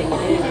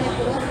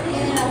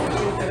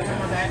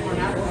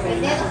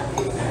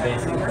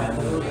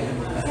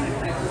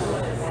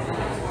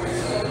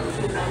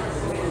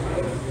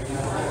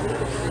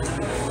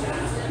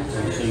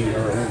 You see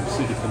our old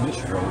city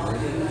commissioner over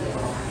there.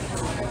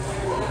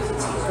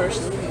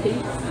 First name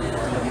Pete. I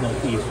don't know if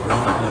he's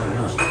running or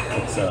not.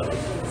 It's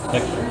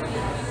Hector.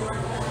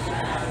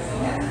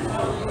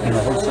 And the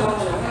whole city.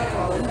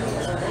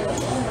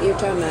 You're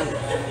talking about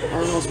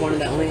Arnold's one of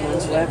the only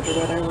ones left or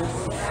whatever.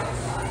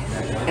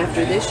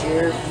 After this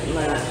year,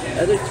 my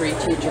other 3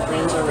 teacher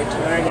friends are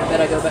retired. I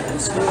bet I go back to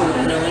school. I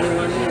don't know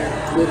anyone here.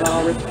 We've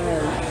all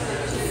retired.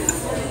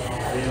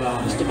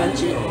 Just a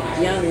bunch of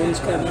young ones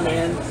coming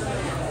in.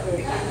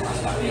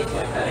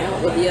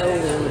 Out with the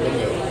old one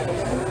today.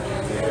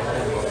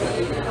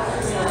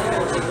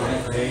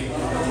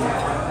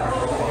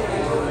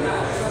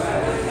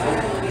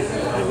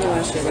 I knew I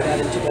should have got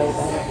a to-go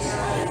box.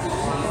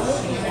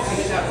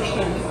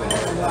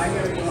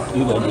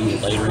 You gonna eat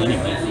it later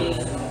anyway.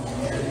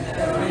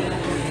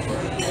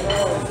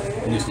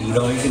 Just eat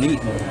all you can eat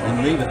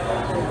and leave it. I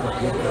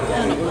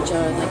don't want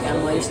y'all to think I'm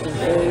wasting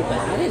food, but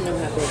I didn't know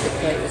how big the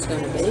plate was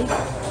going to be.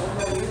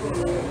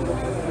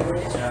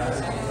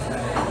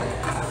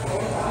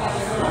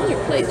 All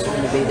your plates are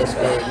going to be this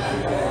big.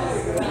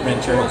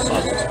 Ranchero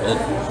sauce is good.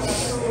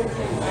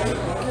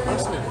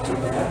 That's not too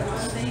bad.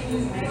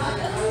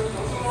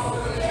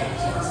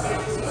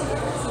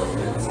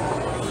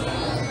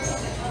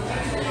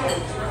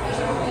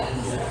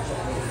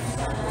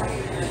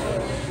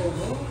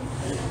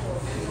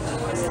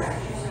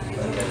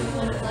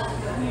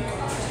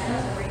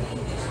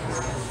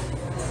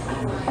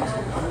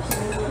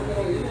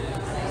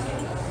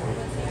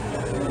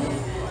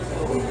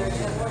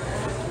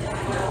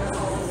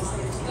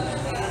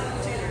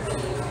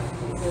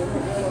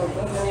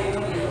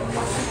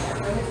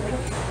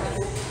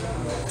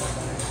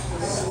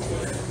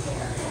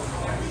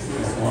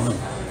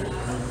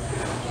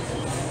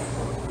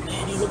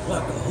 Man, you look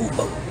like a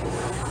hobo.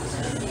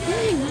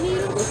 Dang, honey, you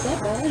don't look that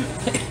bad.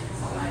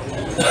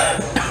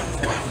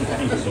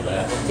 Ain't so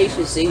bad. He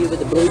should see you with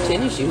the blue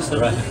tennis shoes on.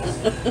 Right.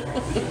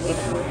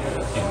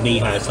 And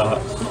knee-high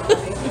socks. Oh,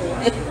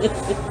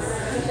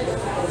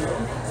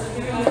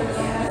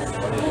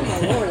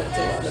 my Lord, that's a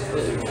lot of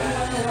food.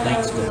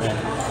 Thanks to Matt.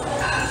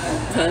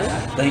 Huh?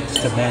 Thanks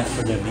to Matt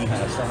for them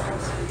knee-high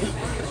socks.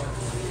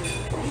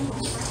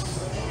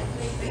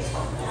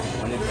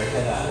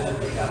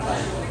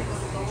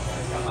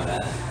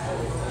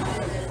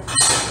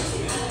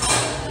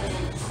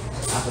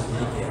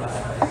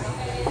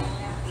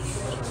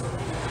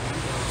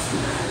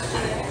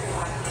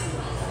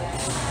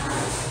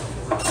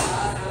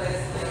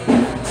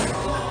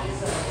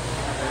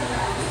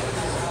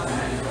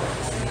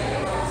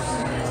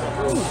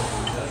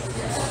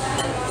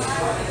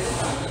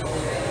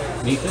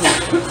 Me too.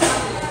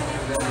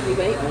 You've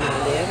eaten more than I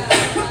did.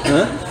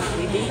 Huh?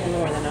 You've eaten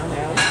more than I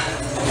have.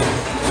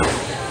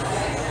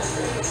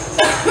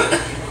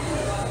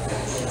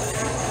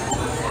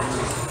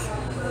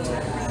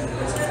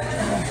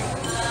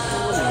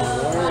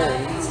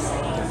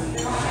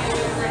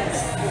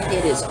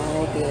 It is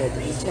all good. The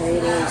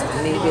potatoes, the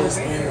meats,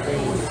 and the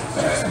beans.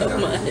 So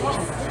much.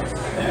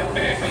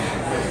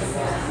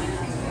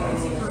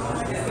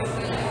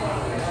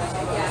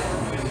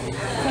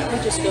 Can't we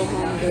just go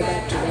home and go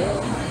back to bed?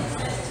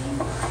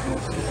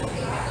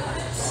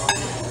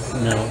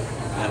 No,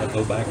 gotta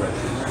go back right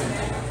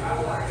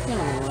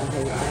Oh, I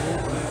hate that.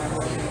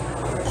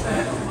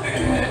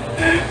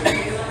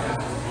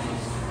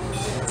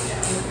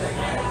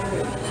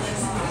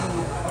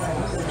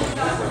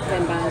 I've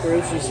been buying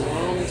groceries a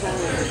long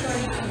time.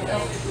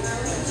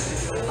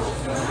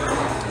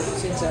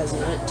 Since I was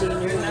 19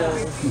 years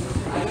old.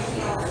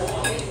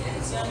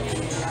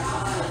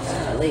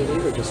 Golly, we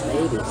were just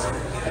babies.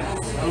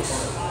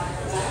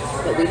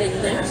 But we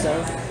didn't think so.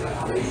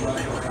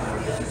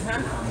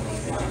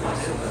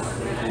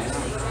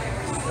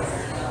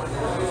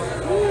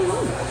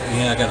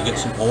 Yeah, I gotta get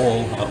some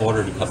oil. I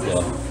ordered a couple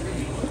of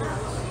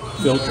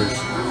filters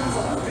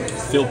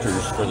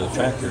for the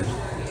tractors.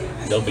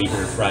 They'll be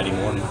here Friday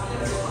morning.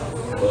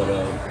 But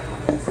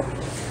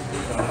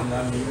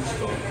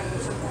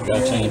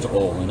gotta change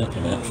oil in it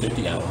in about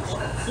 50 hours.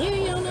 Yeah,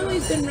 y'all know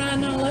he's been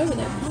riding all over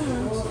that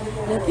pond.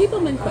 Now, people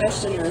have been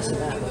questioning us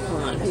about the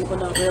pond. People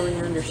don't really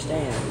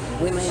understand.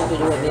 We may have to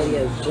do a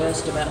video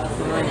just about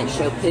the pond and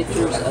show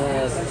pictures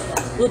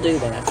of... We'll do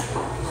that.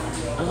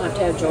 I'll have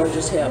to have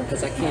George's help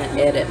because I can't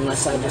edit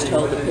unless I just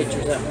hold the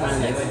pictures up in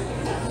front of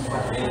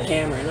the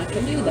camera, and I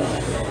can do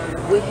that.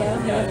 We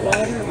have had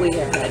water. We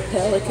have had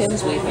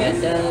pelicans. We've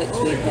had ducks.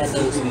 We've had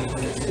those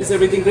Is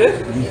everything good?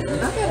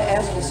 I gotta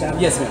ask you something.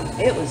 Yes, ma'am.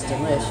 It was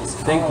delicious.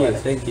 Thank all you, of it.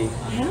 thank you.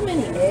 How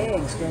many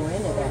eggs go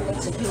into that?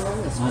 It's a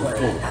humongous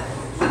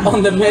plate.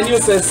 On the menu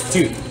says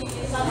 2,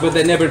 but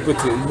they never put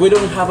 2. We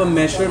don't have a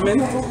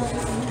measurement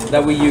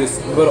that we use,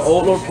 but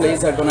all our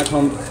plates are gonna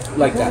come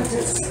like that.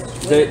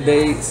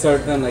 They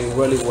serve them like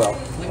really well.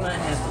 We might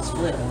have to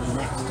split one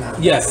next time.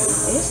 Yes,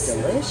 It's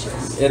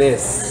delicious. it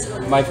is.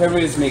 My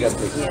favorite is mega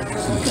steak. Yeah.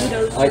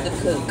 Kudos I- to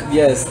the cook.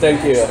 Yes,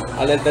 thank you.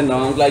 I'll let them know.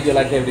 I'm glad you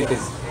like everything.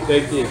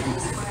 Thank you.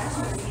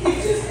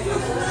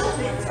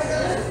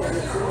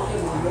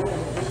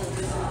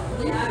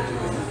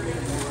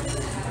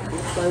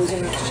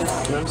 Closing up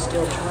shop, and I'm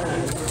still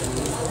trying.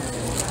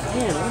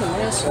 Man, what a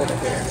mess over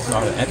here. A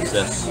lot of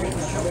excess.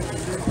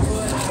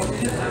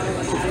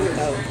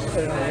 Oh,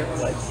 put it on your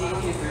plate.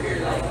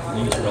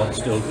 These are all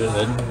still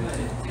good.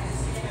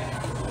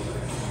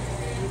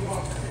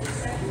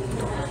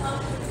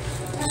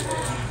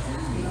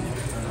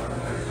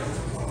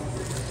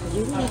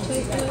 You want to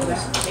take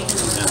those?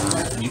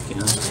 You can.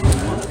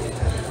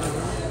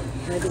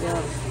 Maybe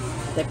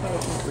they probably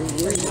can't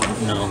reuse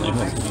them. No, they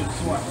won't use them.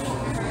 Well,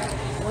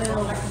 I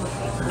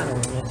don't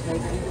want to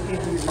take them.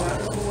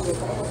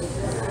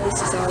 This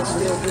is all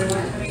still good.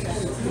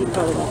 You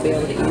probably won't be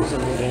able to use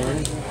them again.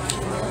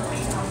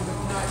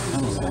 I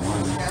don't know why.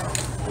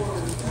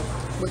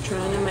 We're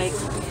trying to make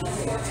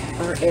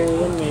our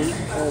area neat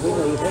before we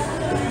leave it.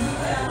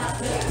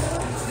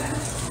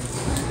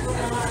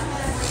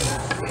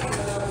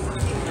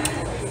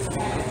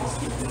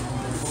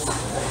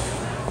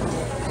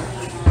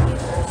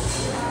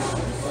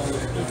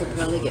 You could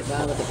probably get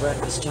by with a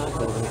breakfast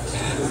taco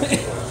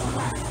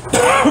next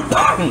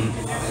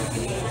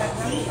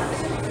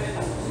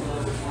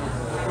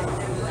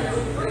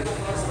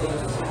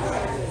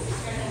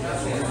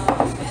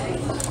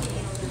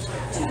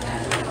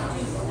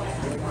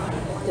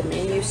The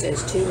menu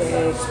says 2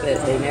 eggs,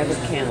 but they never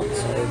count,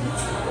 so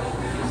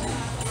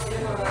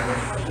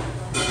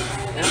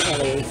I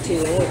probably ate 2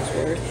 eggs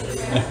worth.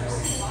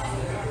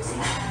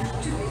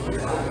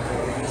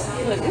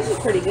 Look, this is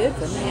pretty good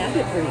for me. I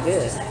did pretty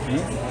good.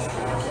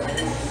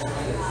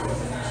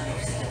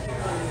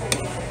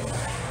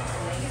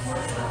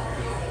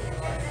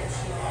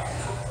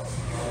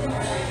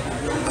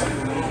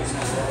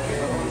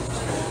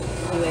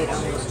 You ate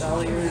almost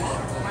all yours.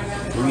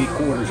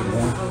 3/4 or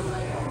more.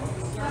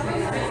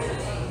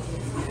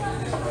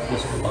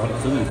 Just a lot of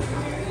food.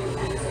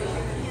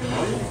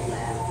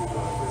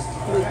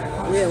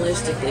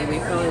 Realistically, we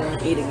probably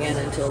won't eat again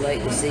until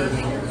late this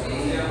evening.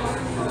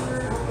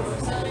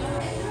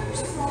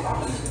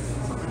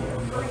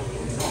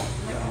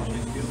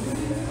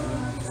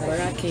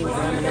 Where I came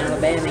from in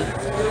Alabama,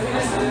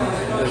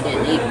 we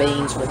didn't eat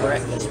beans for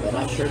breakfast, but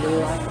I sure do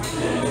like them.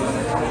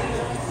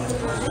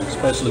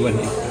 Especially when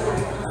they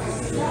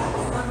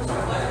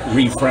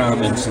refry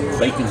them in some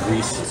bacon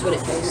grease. That's what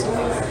it tastes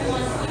like.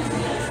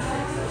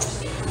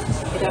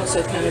 It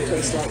also kind of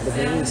tastes like the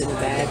beans in a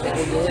bag that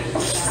we get.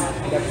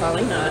 They're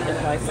probably not. They're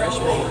probably fresh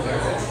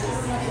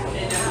made.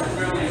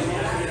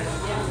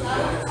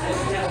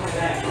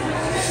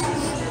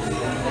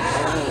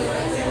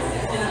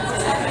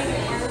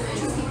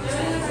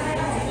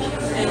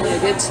 And on the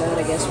good side,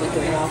 I guess we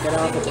can walk it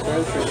off at the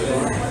grocery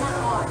store.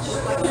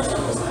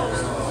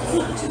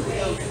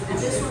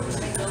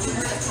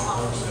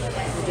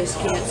 I just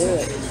can't do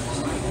it.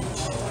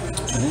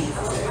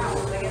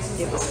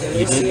 It was You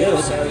did good.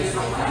 delicious, so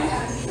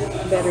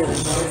better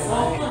than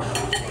home,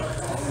 right?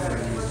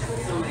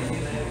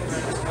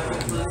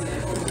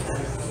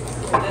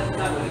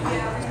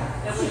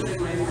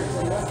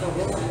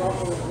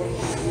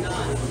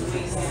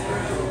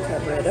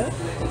 Cover it up.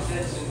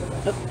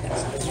 Oh,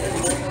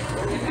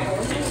 that's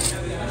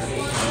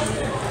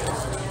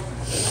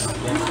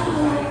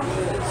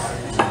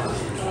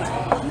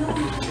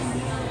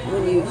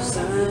when you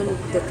sign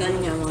the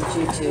thing, I want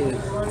you to,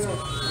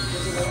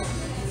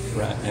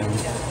 Right now.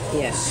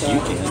 yes, You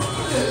can.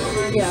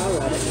 yeah, I'll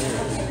write it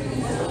down.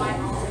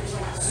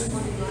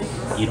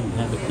 You don't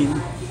have a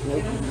pen?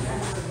 Nope.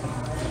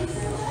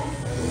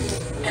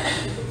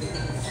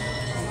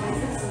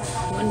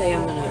 One day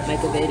I'm going to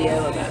make a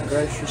video about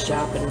grocery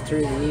shopping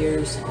through the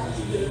years.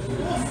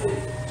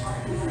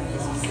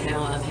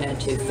 How I've had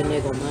to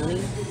finagle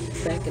money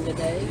back in the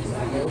day.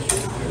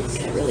 It's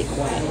got really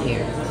quiet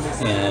here.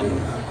 And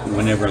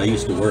whenever I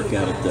used to work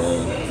out at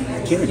the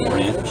Kennedy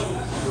Ranch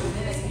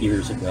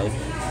years ago,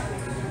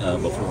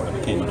 before I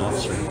became an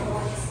officer,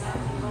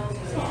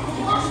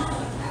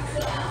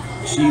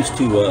 she used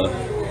to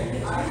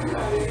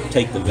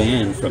take the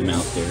van from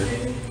out there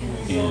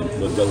and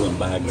would go and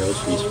buy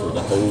groceries for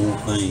the whole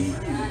thing.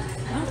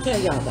 I'll tell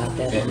y'all about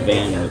that. That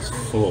van was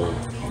full.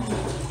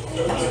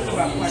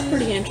 It's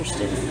pretty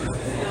interesting.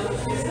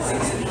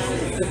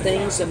 The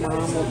things a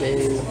mom will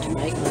do to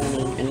make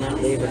money and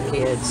not leave her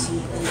kids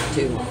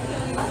too long.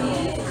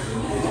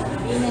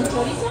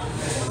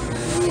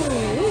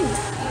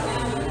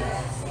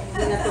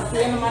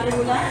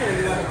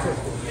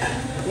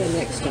 Yeah,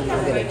 next time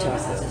I'll get a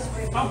taco.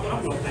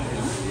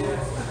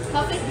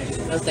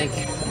 Oh, thank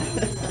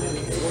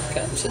you. 4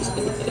 cups.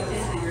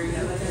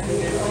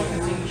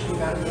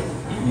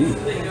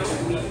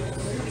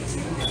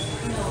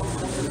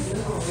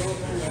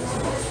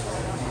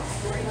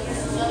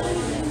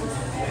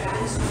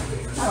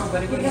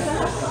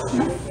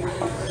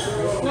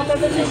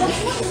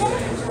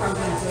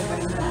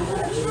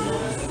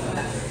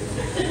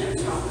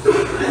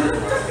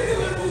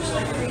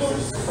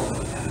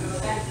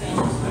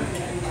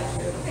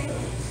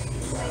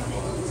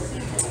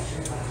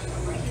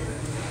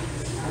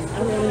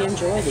 I really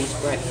enjoy these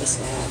breakfast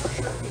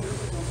apps.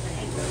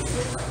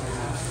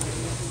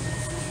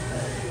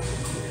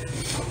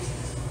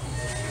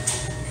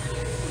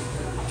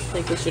 I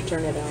think we should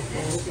turn it off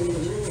now.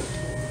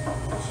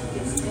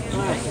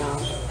 Alright, y'all.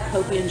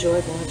 Hope you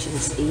enjoyed watching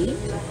us eat.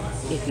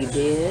 If you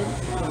did,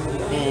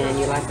 and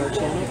you like our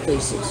channel,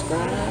 please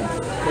subscribe,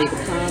 leave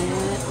a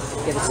comment,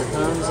 give us a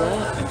thumbs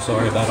up. I'm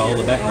sorry about all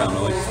the background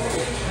noise.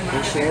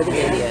 And share the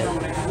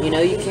video. You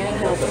know you can't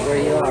help it where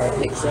you are.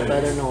 It picks up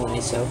other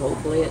noise, so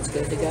hopefully it's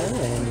good to go.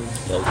 And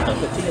Tell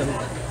Tapatio.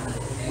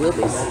 we'll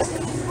be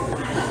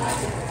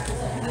back.